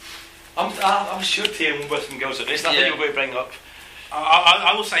 Yeah. I'm sure Tae-in with some girls at this. I think you're going to bring up.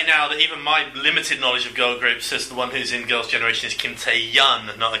 I will say now that even my limited knowledge of girl groups says the one who's in Girls' Generation is Kim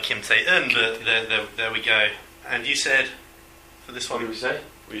Tae-yeon, not a Kim Tae-in, but there we go. And you said, for this one... What did we say?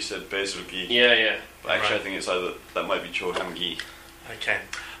 We said Bae Sul-gi. Yeah. But actually, I think it's either that might be Cho Kang-gi.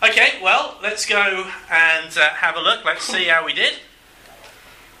 Okay, well, let's go and have a look. Let's see how we did.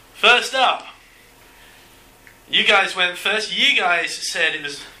 First up, you guys went first. You guys said it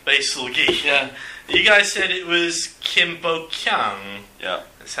was Bae Sul-gi. Yeah. You guys said it was Kim Bo-kyung. Yeah.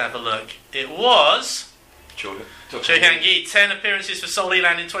 Let's have a look. It was Cho Kang-gi. 10 appearances for Seoul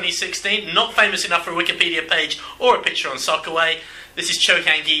Eland in 2016. Not famous enough for a Wikipedia page or a picture on Soccerway. This is Cho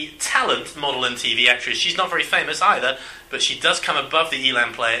Kang-gi, talent, model and TV actress. She's not very famous either, but she does come above the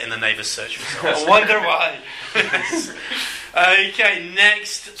Elan player in the Naver's search results. I wonder why. Okay,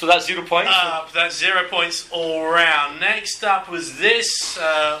 next. So that's 0 points? That's 0 points all round. Next up was this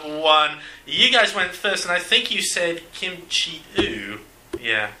one. You guys went first, and I think you said Kim Chi-yoo.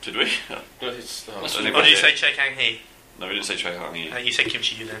 Yeah. Did we? Or did you say Choi Kang-hee? No, we didn't say Choi Kang-hee. You said Kim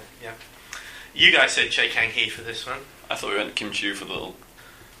Chi-yoo then, yeah. You guys said Choi Kang-hee for this one. I thought we went Kim Chi-yoo for the little...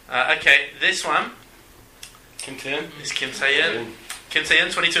 Okay, this one. Kim Tae-in. Is Kim Tae-in. Kim Tae-in,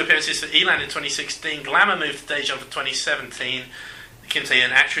 22 appearances for Elan in 2016. Glamour moved to Daejeon for 2017. Kim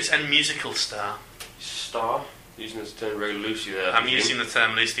Tae-in, actress and musical star. Star? Using the term very loosely there. I'm using the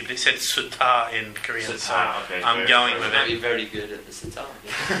term loosely, but it said sutar in Korean, so I'm going with it. You're very good at the sutar.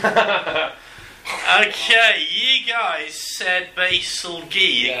 Okay, you guys said Bae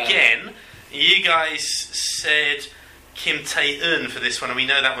Sul-gi again. You guys said Kim Tae-in for this one, and we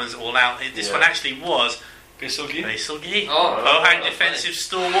know that one's all out. This one actually was Bae Sul-gi. Bae Sul-gi. Pohang defensive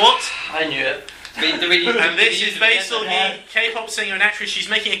stalwart. I knew it. And this is Bae Sul-gi, K-pop singer and actress. She's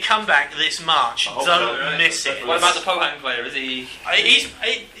making a comeback this March. Don't miss it. What about the Pohang player? Is he? He's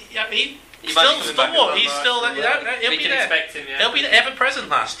still stalwart. He's still. He'll be there. Expect him, He'll be ever present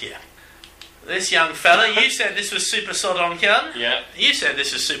last year. This young fella, you said this was Super Sodong-hyun. Yeah. You said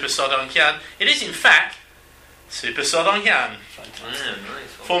this was Super Sodong-hyun. It is, in fact, Super Sodong-hyun.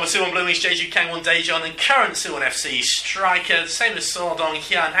 Nice. Former Suwon Bloomings, Jeju Kangwon Daejeon, and current Suwon FC striker, the same as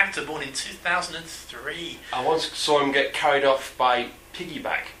Sodong-hyun, actor born in 2003. I once saw him get carried off by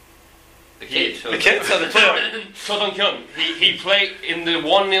piggyback. The kids or the player? So Dong-hyun, he played in the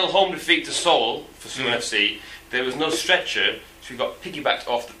 1-0 home defeat to Seoul for Suwon FC. There was no stretcher, so he got piggybacked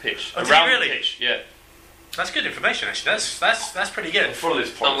off the pitch. Oh, around really? the pitch, yeah. That's good information, actually. That's pretty good. For this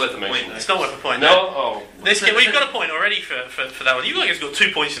point, not worth a point. It's not worth a point. No? Oh. We've got a point already for that one. You guys got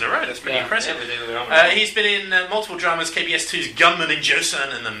 2 points in a row. That's pretty impressive. Yeah, he's been in multiple dramas, KBS2's Gunman in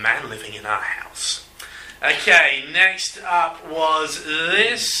Joseon and The Man Living in Our House. Okay, next up was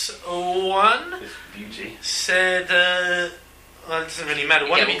this one. This beauty. Said, well, it doesn't really matter.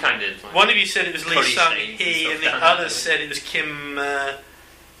 One of you said it was Lee Sung-hee, and the other said it was Kim...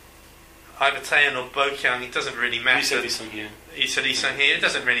 either Tae-in or Bo-kyung. It doesn't really matter. You said Lee Sung-hee. You said Lee Sung-hee. It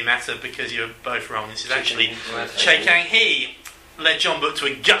doesn't really matter because you're both wrong. This is actually Choi Kang-hee. Led John Book to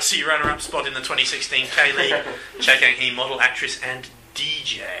a gutsy runner-up spot in the 2016 K-League. Choi Kang-hee, model, actress and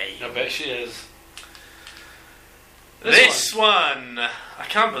DJ. I bet she is. This one. I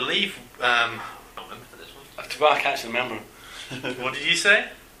can't believe... I don't remember for this one. I can't actually remember. What did you say?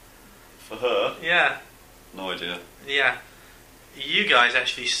 For her? Yeah. No idea. Yeah. You guys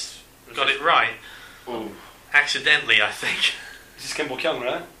actually got it right. Ooh. Accidentally, I think. This is Kim Bo-kyung,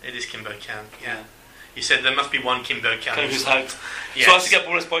 right? It is Kim Bo-kyung, yeah. You said there must be one Kim Bo-kyung Who's out. Yes. So I have to get a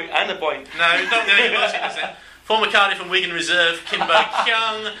bonus point and a point. No, you wasn't. Former Cardiff and Wigan reserve Kim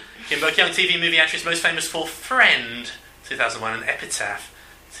Bo-kyung. Kim Bo-kyung, TV movie actress most famous for Friend, 2001, and Epitaph,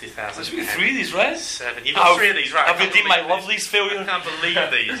 2000. There's been 3 of these, right? 7. You've got 3 of these, right? I've redeemed my Lovely's failure. I can't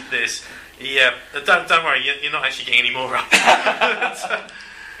believe this. Yeah, don't worry, you're not actually getting any more right.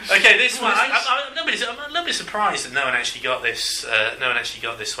 Okay, this one. I'm a little bit surprised that no one actually got this. No one actually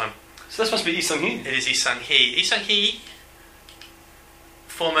got this one. So this must be Lee Sung-hee. It is Lee Sung-hee. Lee Sung-hee,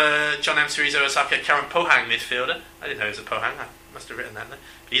 former John Amsurizo Osaka, current Pohang midfielder. I didn't know he was a Pohang. I must have written that there.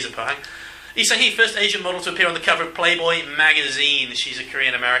 But he's a Pohang. Lee Sung-hee, first Asian model to appear on the cover of Playboy magazine. She's a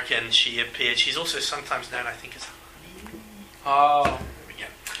Korean American. She's also sometimes known, I think, as. Oh. There we go.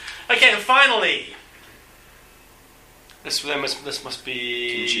 Okay, and finally. This must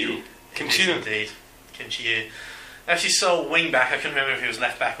be Kim Chiu. Indeed, Kim Chiu. FC Seoul wing back. I couldn't remember if he was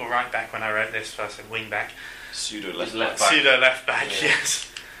left back or right back when I wrote this. So I said wing back. Pseudo left back. Pseudo left back. Yeah. Yes.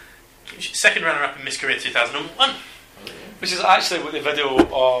 Second runner up in Miss Korea 2001. Which is actually what the video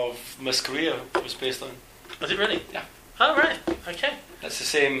of Miss Korea was based on. Was it really? Yeah. Oh right. Okay. It's the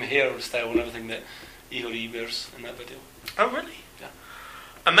same hairstyle and everything that Ihori wears in that video. Oh really? Yeah.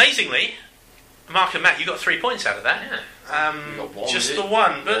 Amazingly, Mark and Matt, you got 3 points out of that. Yeah. Got one, just the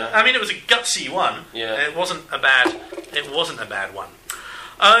one, but yeah. I mean, it was a gutsy one. Yeah. It wasn't a bad one.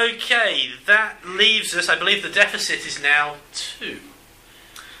 Okay, that leaves us. I believe the deficit is now 2.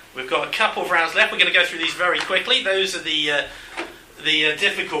 We've got a couple of rounds left. We're going to go through these very quickly. Those are the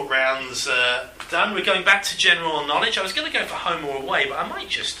difficult rounds done. We're going back to general knowledge. I was going to go for home or away, but I might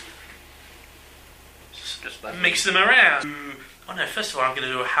just mix them around. Oh no! First of all, I'm going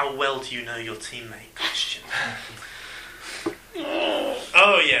to do a how well do you know your teammate question.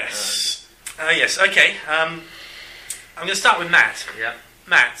 Oh yes. Oh yes. Okay. I'm going to start with Matt. Yeah.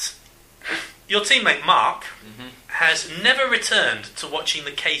 Matt, your teammate Mark has never returned to watching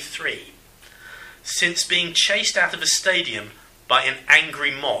the K3 since being chased out of a stadium by an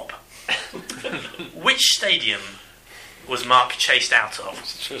angry mob. Which stadium was Mark chased out of?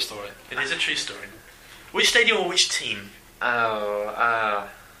 It's a true story. It is a true story. Which stadium or which team? I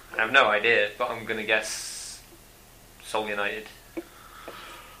have no idea, but I'm going to guess Seoul United.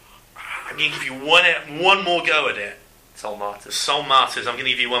 I'm going to give you one more go at it. Seoul Martyrs. Seoul Martyrs. I'm going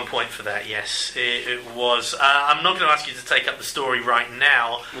to give you 1 point for that. Yes, it was. I'm not going to ask you to take up the story right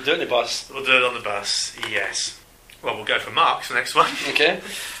now. We'll do it on the bus. We'll do it on the bus. Yes. Well, we'll go for Mark's next one. Okay.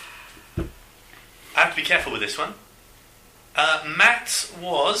 I have to be careful with this one. Matt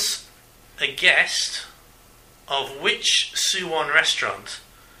was a guest of which Suwon restaurant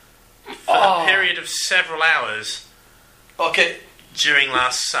for a period of several hours? Okay. During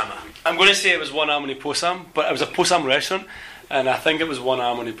last summer. I'm going to say it was One Harmony Posam, but it was a Posam restaurant, and I think it was One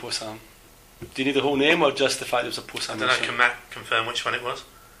Harmony Posam. Do you need the whole name or just the fact it was a Posam restaurant? I don't know. Can Matt confirm which one it was?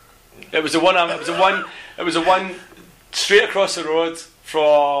 It was the one. It was the one straight across the road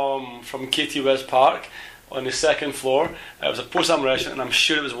from Katie West Park on the second floor. It was a Posam restaurant, and I'm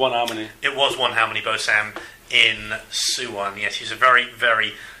sure it was One Harmony. It was One Harmony Posam in Suwon. Yes, he's a very,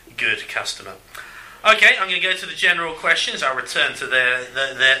 very good customer. Okay, I'm going to go to the general questions. I'll return to their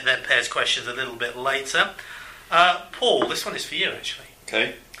pairs questions a little bit later. Paul, this one is for you, actually.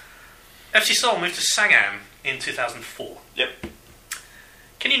 Okay. FC Seoul moved to Sangam in 2004. Yep.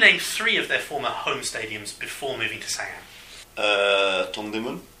 Can you name 3 of their former home stadiums before moving to Sangam?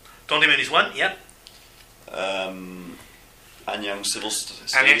 Dongdaemun. Dongdaemun is one, yep. Anyang Civil Stadium.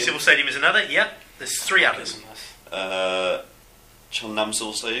 Anyang Civil Stadium is another, yep. There's 3 others. Cheonnam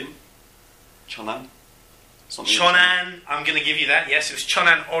Civil Stadium. Cheonan? Cheonan, I'm going to give you that, yes. It was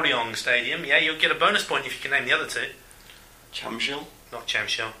Cheonan Oryong Stadium. Yeah, you'll get a bonus point if you can name the other 2. Chamshil? Not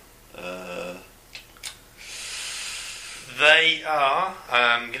Chamshil. They are,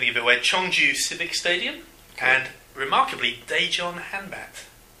 I'm going to give it away, Cheongju Civic Stadium and, remarkably, Daejeon Hanbat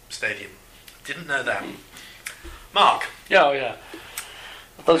Stadium. Didn't know that. Mark. Yeah, oh yeah.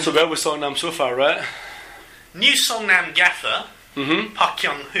 I've done so well with Songnam so far, right? New Songnam gaffer, Park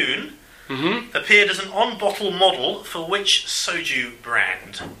Kyung-hoon, appeared as an on-bottle model for which soju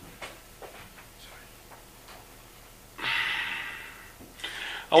brand?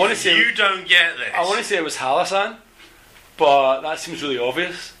 I want to say you don't get this. I want to say it was Halasan, but that seems really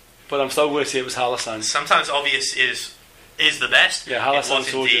obvious. But I'm still going to say it was Halasan. Sometimes obvious is the best. Yeah, Halasan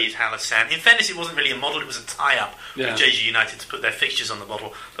it was indeed Halasan. In fairness, it wasn't really a model; it was a tie-up with Jeju United to put their fixtures on the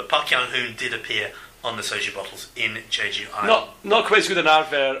bottle. But Park Kyung-hoon did appear on the soju bottles in Jeju Island. Not quite as good an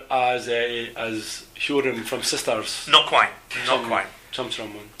advert as Hyorim from Sisters. Not quite.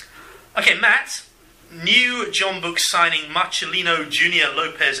 Chumchum one. Okay, Matt. New John Book signing Marcelino Junior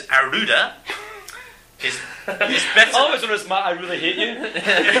Lopez Arruda is better. Oh, it's known as Matt, I really hate you.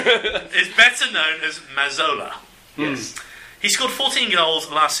 Is better known as Mazzola. Yes. He scored 14 goals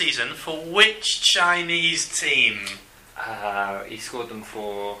last season for which Chinese team? He scored them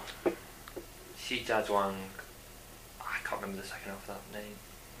for Shijiazhuang. I can't remember the second half of that name.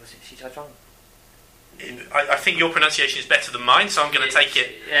 Was it Shijiazhuang? I think your pronunciation is better than mine, so I'm going to take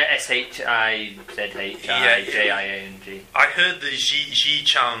it. Shizhijiang. I heard the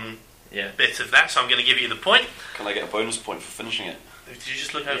Jichang bit of that, so I'm going to give you the point. Can I get a bonus point for finishing it? Did you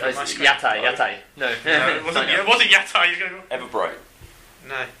just look over at my screen? Yatai. No. It wasn't Yatai. Everbright.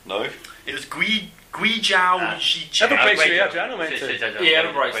 No. It was Guijiao Jichang. Everbright's who Adriano went to. Yeah,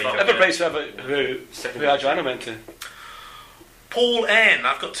 Everbright's who Adriano went to. Paul N.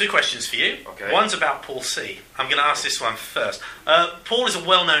 I've got two questions for you. Okay. One's about Paul C. I'm going to ask this one first. Paul is a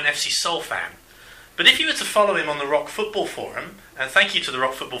well-known FC Seoul fan, but if you were to follow him on the Rock Football Forum, and thank you to the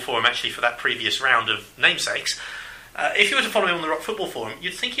Rock Football Forum actually for that previous round of namesakes, if you were to follow him on the Rock Football Forum,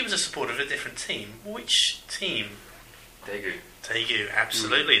 you'd think he was a supporter of a different team. Which team? Daegu,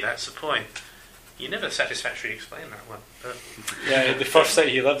 absolutely, that's the point. You never satisfactorily explained that one. But yeah, the first site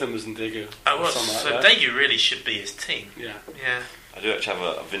he lived in was in Daegu. Oh, well, so Daegu really should be his team. Yeah. I do actually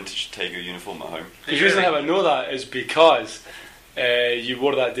have a vintage Daegu uniform at home. The reason how I know that is because you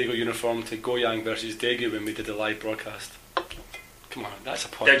wore that Daegu uniform to Goyang versus Daegu when we did the live broadcast. Come on, that's a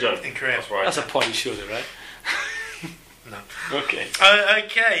point. Incorrect. That's a point, surely, right? No. Okay.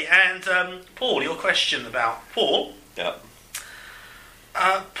 Okay, and Paul, your question about Paul. Yeah.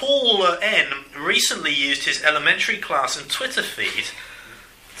 Paul N. recently used his elementary class and Twitter feed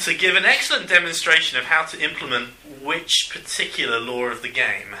to give an excellent demonstration of how to implement which particular law of the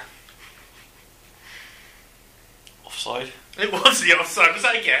game. Offside. It was the offside. Was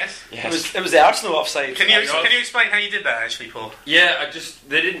that a guess? Yes. It was the Arsenal offside. Can you explain how you did that, actually, Paul? Yeah,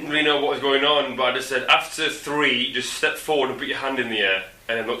 they didn't really know what was going on, but I just said after 3, just step forward and put your hand in the air,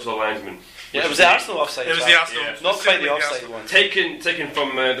 and then look to the linesman. Yeah, it was the Arsenal offside. It was the Arsenal. Yeah. Not quite the offside one. Taken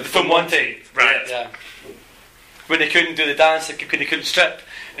from the From one tape. Right. Yeah. When they couldn't do the dance, they couldn't strip,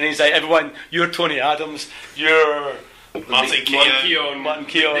 and he's like, "Everyone, you're Tony Adams, you're Martin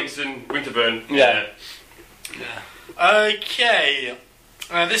Keown, Dixon, Winterburn." Yeah. Okay.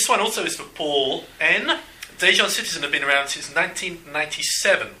 This one also is for Paul N. Daejeon Citizen have been around since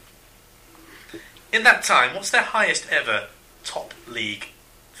 1997. In that time, what's their highest ever top league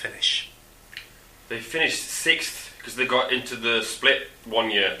finish? They finished 6th because they got into the split one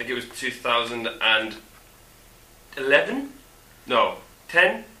year. I think it was 2011? No,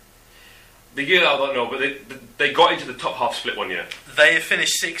 10? The year I don't know, but they got into the top half split one year. They have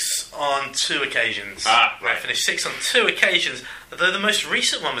finished 6th on 2 occasions. Right. They finished 6th on 2 occasions, though the most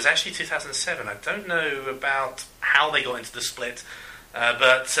recent one was actually 2007. I don't know about how they got into the split,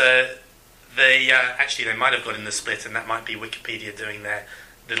 but they might have got in the split, and that might be Wikipedia doing their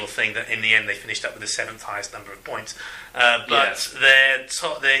little thing that in the end they finished up with the 7th highest number of points. But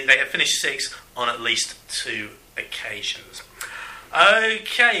they have finished 6th on at least 2 occasions.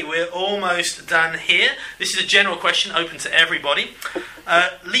 Okay, we're almost done here. This is a general question open to everybody.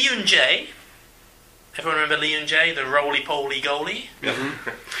 Lee Yoon-jae, everyone remember Lee Yoon-jae, the roly-poly goalie? Mm-hmm.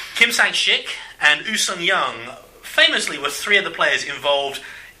 Kim Sang-shik and Woo Sung-young famously were 3 of the players involved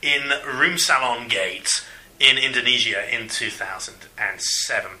in Room Salon Gate in Indonesia in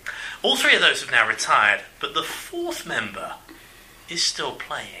 2007. All 3 of those have now retired, but the 4th member is still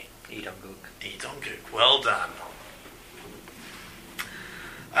playing. Lee Dong-gook. Well done.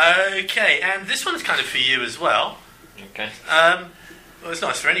 Okay, and this one's kind of for you as well. Okay. Well, it's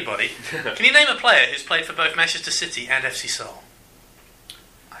nice for anybody. Can you name a player who's played for both Manchester City and FC Seoul?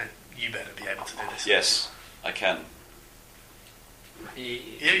 You better be able to do this. Yes, I can.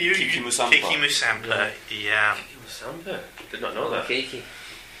 Kiki Musampa. Yeah. Kiki Musampa? Did not know that. Kiki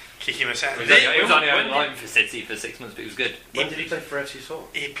Musampa. He was only on line for City for 6 months, but he was good. When did he play for FC Seoul?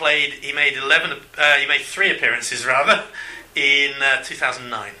 He made 3 appearances rather in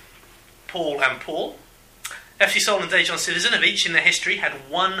 2009. Paul and Paul. FC Seoul and Daejeon Citizen have each in their history had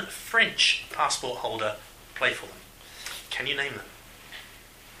 1 French passport holder play for them. Can you name them?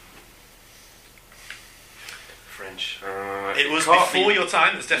 French. It was before your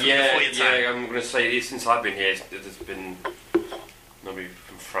time. It was definitely before your time. Yeah, I'm going to say since I've been here, there's been nobody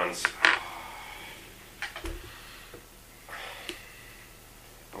from France.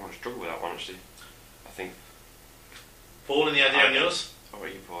 I want to struggle with that one actually. I think. Paul, any idea on yours? Oh,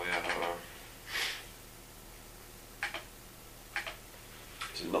 you, Paul? Yeah, I don't know.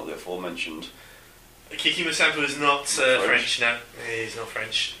 Is it not the aforementioned Kiki Musambu is not French. No, he's not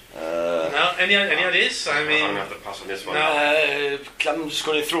French. No, any ideas? I mean, I'm going to have to pass on this one. No. I'm just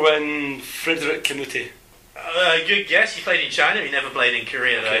going to throw in Frederick Kanute. Good guess. He played in China. He never played in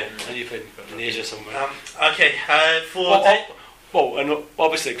Korea, though. And he played in Asia somewhere. Okay. And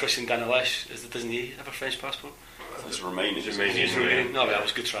obviously Christian Danilish, doesn't he have a French passport? It's Romanian. He's Romanian. No, but that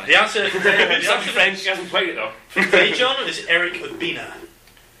was a good try. The answer French. He hasn't played it though. for John is Eric Urbina.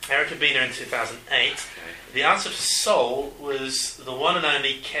 Eric Urbina in 2008. Okay. The answer for Seoul was the one and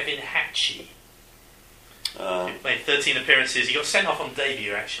only Kevin Hatchie. He made 13 appearances. He got sent off on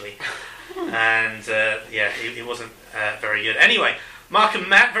debut, actually. And, he wasn't very good. Anyway, Mark and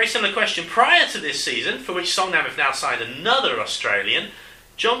Matt, very similar question. Prior to this season, for which Songnam have now signed another Australian,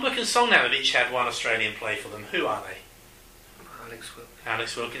 John Book and Songnam have each had one Australian play for them. Who are they?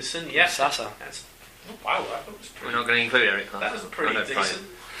 Alex Wilkinson, yeah. Sasa. Wow, that was pretty... We're not going to include Eric. That was pretty decent.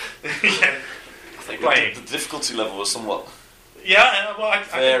 Yeah. I think the difficulty level was somewhat... Yeah, well, I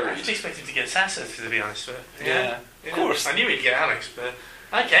was expecting to get Sasa, to be honest. But, yeah, of course. I knew we'd get Alex, but...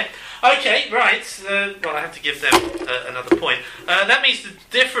 Okay, right. Well, I have to give them another point. That means the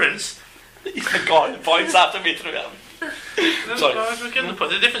difference... He's forgotten the points after me through them. Sorry.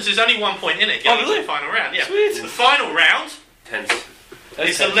 The difference is only 1 point in it. Oh, really? To the final round, yeah. Sweet. The final round... Tense.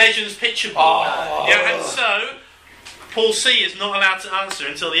 It's the Legends picture board. Oh. Yeah, and so... Paul C is not allowed to answer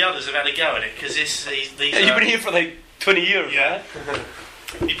until the others have had a go at it, because these you've been here for like 20 years, yeah?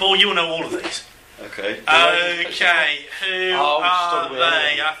 Paul, you will know all of these. Okay. Okay, who are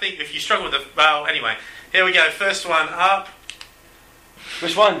they? I think if you struggle with the... Well, anyway, here we go. First one up.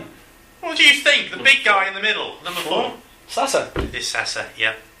 Which one? What do you think? The big guy in the middle, number 4. Sasa. It's Sasa,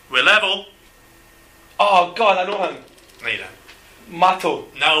 yeah. We're level. Oh, God, I know him. No, you don't. Mato.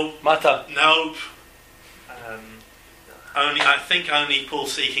 No. Mata. Nope. I think only Paul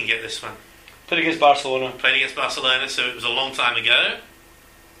C can get this one. Played against Barcelona, so it was a long time ago.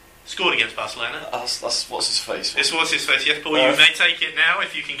 Scored against Barcelona. That's what's his face. It's what's his face. Yes, Paul, you may take it now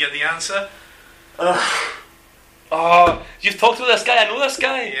if you can get the answer. You've talked to this guy. I know this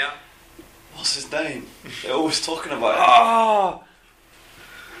guy. Yeah. What's his name? They're always talking about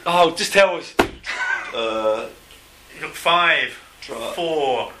it. Just tell us. You got 5,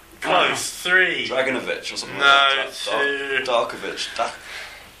 4. Close. 3. Dragonovic or something. No, 2. Darkovic.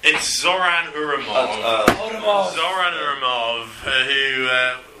 It's Zoran Urumov. Zoran Urumov,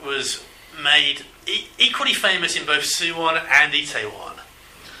 who was made equally famous in both Suwon and Itaewon.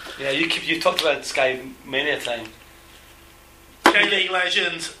 Yeah, you talked about this guy many a time. KLeague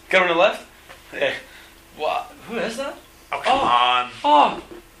legend. Guy on the left. Yeah. What? Who is that? Oh, come on.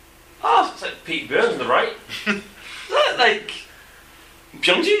 It's like Pete Burns on the right. Is that like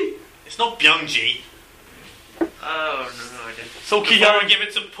Byungji? It's not Byungji. Oh, no idea. So Before I give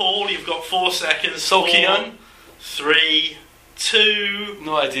it to Paul, you've got 4 seconds. So 4, 3, 2.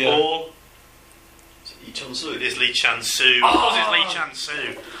 No idea. Paul. Lee Chan-soo. It is Lee Chan-soo. Of course, it's Lee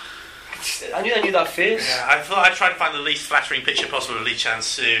Chan-soo. I knew that face. Yeah, I thought I'd try to find the least flattering picture possible of Lee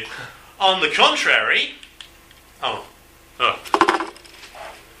Chan-soo. On the contrary... Oh,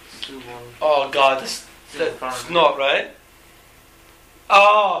 God, that's not right.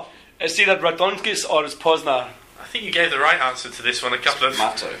 It's either Radonskis or it's Poznar. I think you gave the right answer to this one.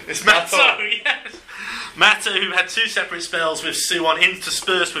 Mato. It's Mato, yes. Mato, who had 2 separate spells with Suwon,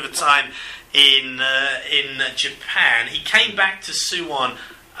 interspersed with a time in Japan. He came back to Suwon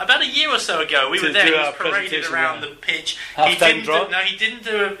about a year or so ago. We were there. He was paraded around the pitch. He didn't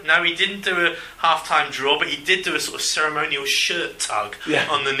do a half-time draw, but he did do a sort of ceremonial shirt tug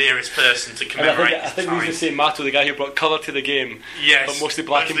on the nearest person to commemorate. I think we used to say Mato, the guy who brought colour to the game. Yes, but mostly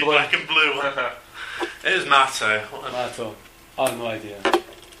black and blue. It was Mato. Mato. I have no idea.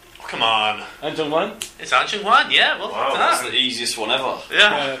 Come on. An Jung-won? It's An Jung-won, yeah. Well, wow, that's the easiest one ever.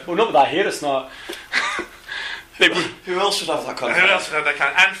 Yeah. Well, not with that hair, it's not. Who else would have that kind of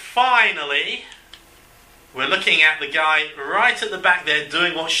hair? And finally, we're looking at the guy right at the back there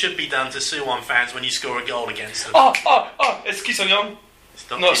doing what should be done to Suwon fans when you score a goal against them. It's Ki Sung-young. It's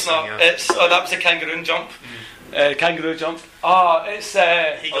not No, it's not. That was a kangaroo jump. Kangaroo jump. It's... the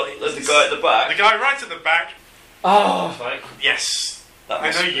guy at the back. The guy right at the back. Yes. I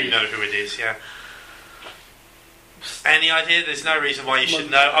know you know who it is, yeah. Any idea? There's no reason why you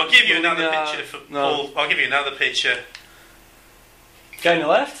should know. I'll give you another picture for Paul. I'll give you another picture. Guy on the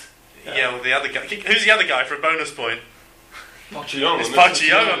left? Yeah, well, the other guy. Who's the other guy for a bonus point? Park Ji-young. It's Park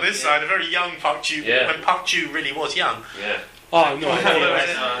Ji-young on this side, a very young Park Ji. When Park Ji really was young. Yeah. Oh, no.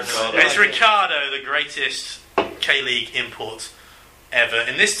 It's Ricardo, the greatest K-League import ever.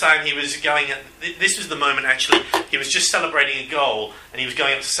 And this time he was going at... This was the moment, actually. He was just celebrating a goal, and he was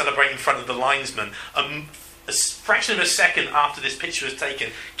going up to celebrate in front of the linesman. A fraction of a second after this picture was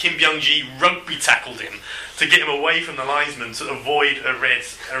taken, Kim Byung-ji rugby tackled him to get him away from the linesman to avoid a red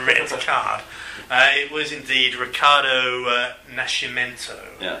card. It was indeed Ricardo Nascimento.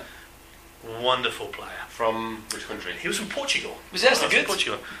 Yeah. Wonderful player. From which country? He was from Portugal. Was he actually good?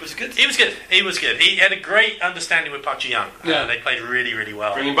 Portugal. Was he good? He was good. He was good. He had a great understanding with Park Ji-young. Yeah. They played really, really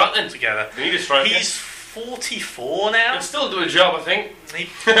well. Bring him back then. Together. We need a striker. He's 44 now. He'll still do a job, I think. He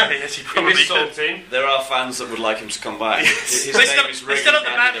probably Salt could. team. There are fans that would like him to come back. Yes. His But name is he's still on the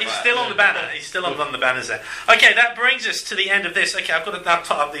banner. Ring He's still on the banner. He's still on the banners there. Okay, that brings us to the end of this. Okay, I've got to now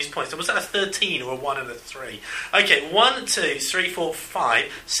tot up these points. Was that a 13 or a 1 and a 3? Okay, 1, 2, 3, 4,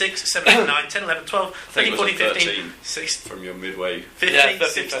 5, 6, 7, 8, 9, 10, 11, 12, 13, 14, 15, 16, from your midway. 15, Yeah, 13,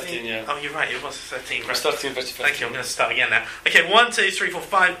 16. 15, yeah. Oh, you're right. It was 13. It was 13, 15. Thank you. I'm going to start again now. Okay, 1, 2, 3, 4,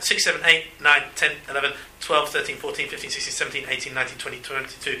 5, 6, 7, 8, 9, 10, 11, 12, 13, 14, 15, 16, 17, 18, 19, 20,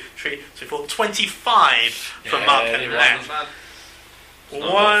 22, 3, 4, 25 from Mark and Matt.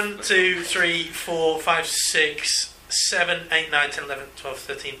 1, 2, 3, 4, 5, 6, 7, 8, 9, 10, 11, 12,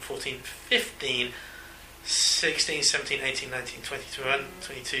 13, 14, 15, 16, 17, 18, 19, 20, 21,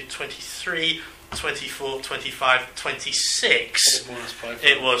 22, 23, 24, 25, 26.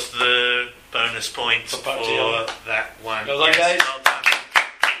 It was the bonus point for that one. Well done, guys. Well done.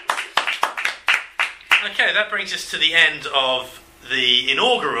 Okay, that brings us to the end of the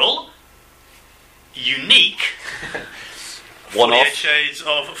inaugural, unique 48 Shades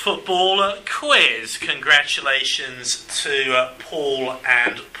of Football quiz. Congratulations to Paul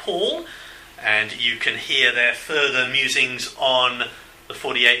and Paul, and you can hear their further musings on the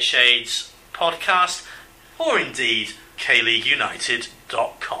 48 Shades podcast, or indeed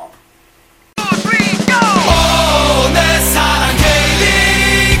KLeagueUnited.com.